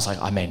 And then I was like,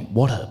 I mean,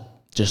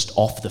 just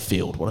off the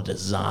field, what a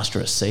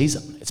disastrous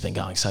season. It's been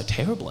going so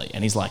terribly.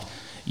 And he's like,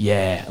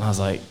 yeah. And I was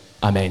like,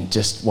 I mean,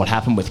 just what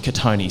happened with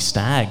Katoni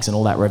Staggs and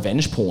all that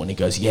revenge porn. He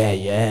goes,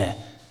 yeah.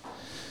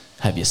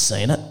 Have you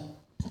seen it?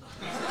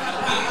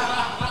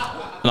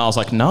 And I was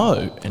like,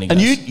 no. And he goes,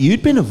 And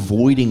you'd been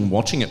avoiding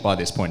watching it by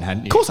this point,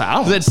 hadn't you? Of course I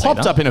have. It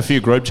popped up in a few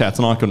group chats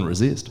and I couldn't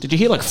resist. Did you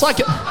hear like It's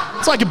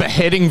like a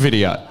beheading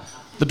video.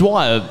 the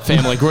Dwyer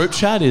family group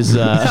chat is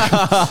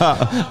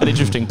an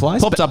interesting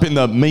place. Popped up in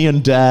the me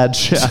and dad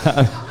chat.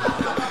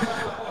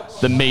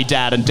 The me,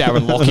 dad, and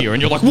Darren Lockyer,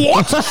 and you're like,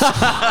 what?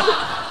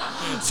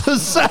 It's the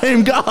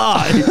same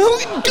guy.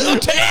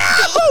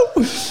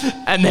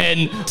 And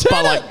then,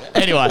 but like,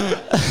 anyway,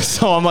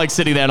 so I'm like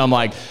sitting there and I'm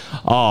like,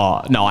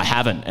 oh, no, I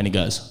haven't. And he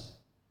goes,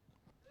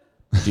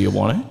 do you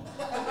want to?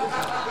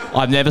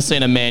 I've never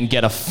seen a man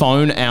get a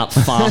phone out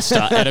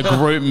faster and a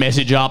group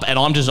message up, and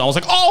I was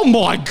like, oh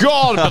my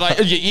God,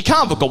 but you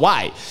can't look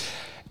away.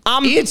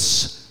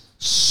 It's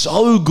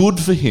so good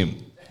for him.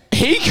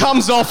 He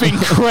comes off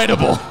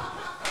incredible.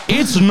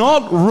 It's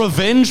not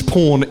revenge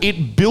porn.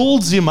 It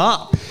builds him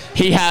up.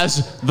 He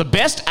has the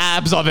best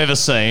abs I've ever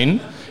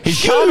seen.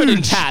 He's covered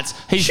in tats.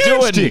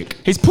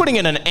 He's putting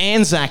in an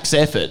Anzacs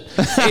effort.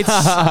 He's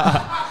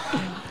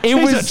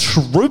a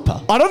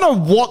trooper. I don't know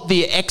what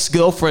the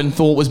ex-girlfriend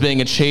thought was being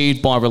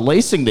achieved by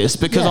releasing this,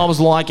 because I was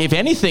like, if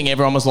anything,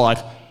 everyone was like,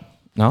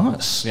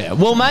 nice. Yeah.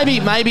 Well,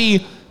 maybe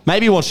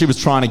what she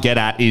was trying to get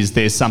at is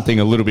there's something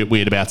a little bit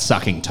weird about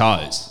sucking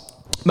toes.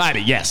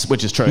 Maybe, yes,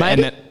 which is true.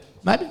 Maybe. And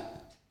Maybe.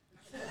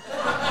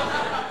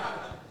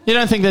 You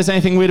don't think there's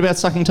anything weird about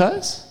sucking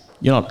toes?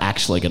 you're not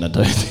actually going to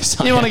do this.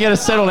 You want to get a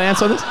settled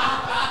answer on this?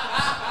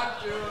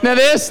 Now,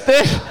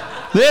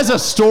 there's a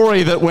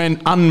story that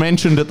went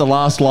unmentioned at the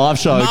last live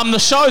show. Mum, the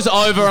show's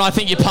over and I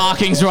think your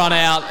parking's run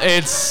out.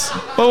 It's...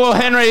 Well,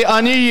 Henry,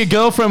 I knew your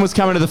girlfriend was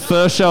coming to the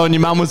first show and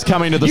your mum was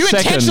coming to the You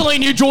second. intentionally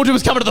knew Georgia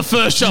was coming to the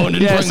first show and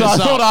didn't bring this I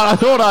up.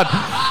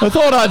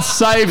 thought I'd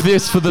save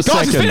this for the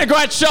Guys, second. it's been a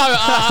great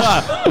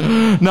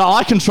show. No,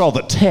 I control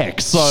the tech,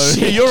 so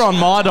Shit. you're on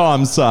my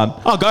dime, son.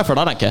 Oh, go for it.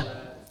 I don't care.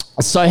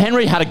 So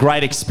Henry had a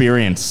great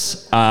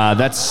experience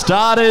that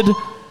started,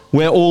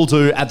 where all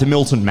do, at the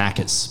Milton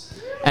Macca's.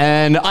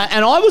 And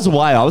I was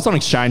away. I was on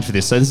exchange for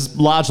this, so this is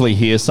largely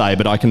hearsay,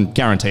 but I can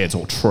guarantee it's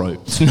all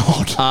true. It's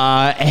not.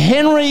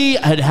 Henry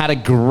had a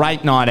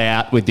great night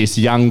out with this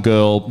young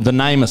girl. The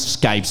name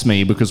escapes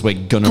me because we're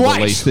going to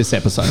release this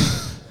episode.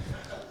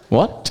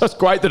 What? Just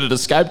great that it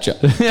escaped you.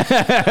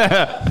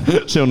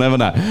 She'll never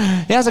know.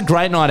 He has a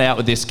great night out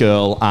with this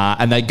girl,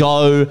 and they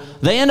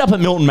end up at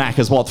Milton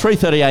Macca's,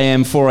 3:30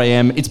 a.m., 4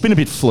 a.m. It's been a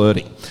bit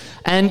flirty.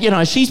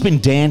 And, she's been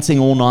dancing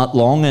all night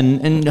long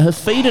and her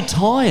feet are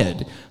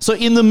tired. So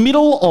in the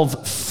middle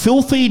of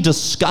filthy,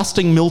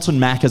 disgusting Milton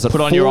Macca's at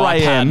 4 a.m. Put on your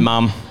iPad,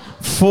 Mum.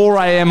 4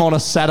 a.m. on a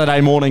Saturday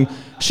morning,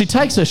 she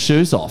takes her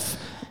shoes off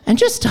and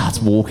just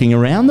starts walking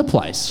around the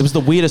place. It was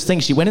the weirdest thing.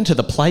 She went into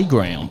the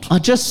playground.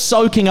 Just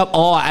soaking up.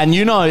 Oh, and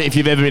if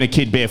you've ever been a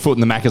kid barefoot in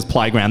the Macca's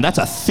playground, that's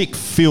a thick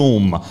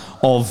film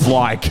of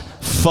faux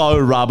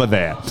rubber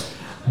there.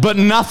 But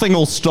nothing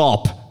will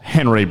stop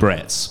Henry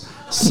Bretts.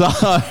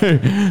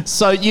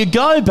 So you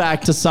go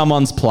back to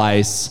someone's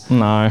place.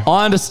 No.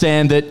 I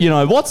understand that,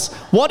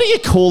 what do you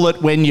call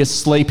it when you're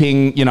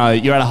sleeping, you're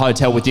at a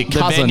hotel with your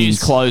cousins. The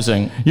venue's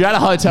closing. You're at a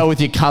hotel with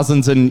your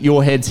cousins and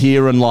your head's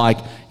here and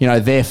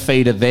their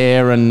feet are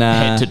there and...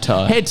 head to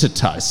toe. Head to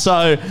toe.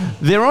 So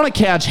they're on a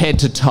couch head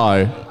to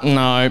toe.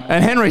 No.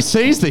 And Henry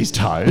sees these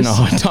toes.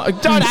 No,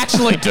 don't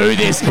actually do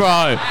this,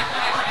 bro.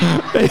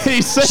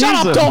 He sees Shut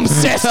up, them. Dom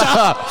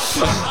Sester.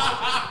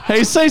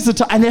 He sees the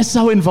toe and they're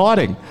so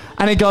inviting.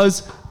 And he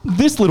goes,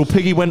 this little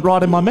piggy went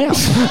right in my mouth.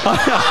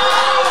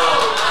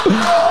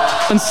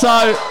 And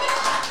so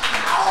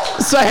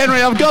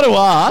Henry, I've got to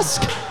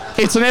ask,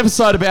 it's an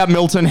episode about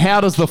Milton. How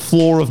does the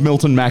floor of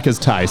Milton Macca's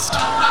taste?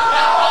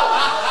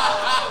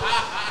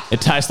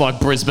 It tastes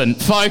like Brisbane.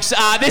 Folks,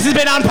 this has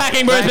been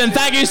Unpacking Brisbane.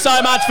 Thank you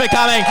so much for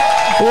coming.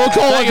 We'll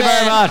call Thank you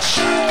very much.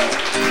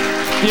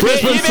 You've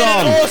been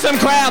an awesome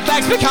crowd.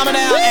 Thanks for coming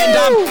out. Woo!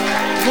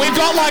 And we've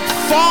got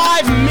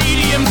 5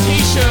 medium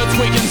T-shirts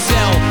we can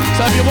sell.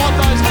 So if you want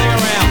those, hang around.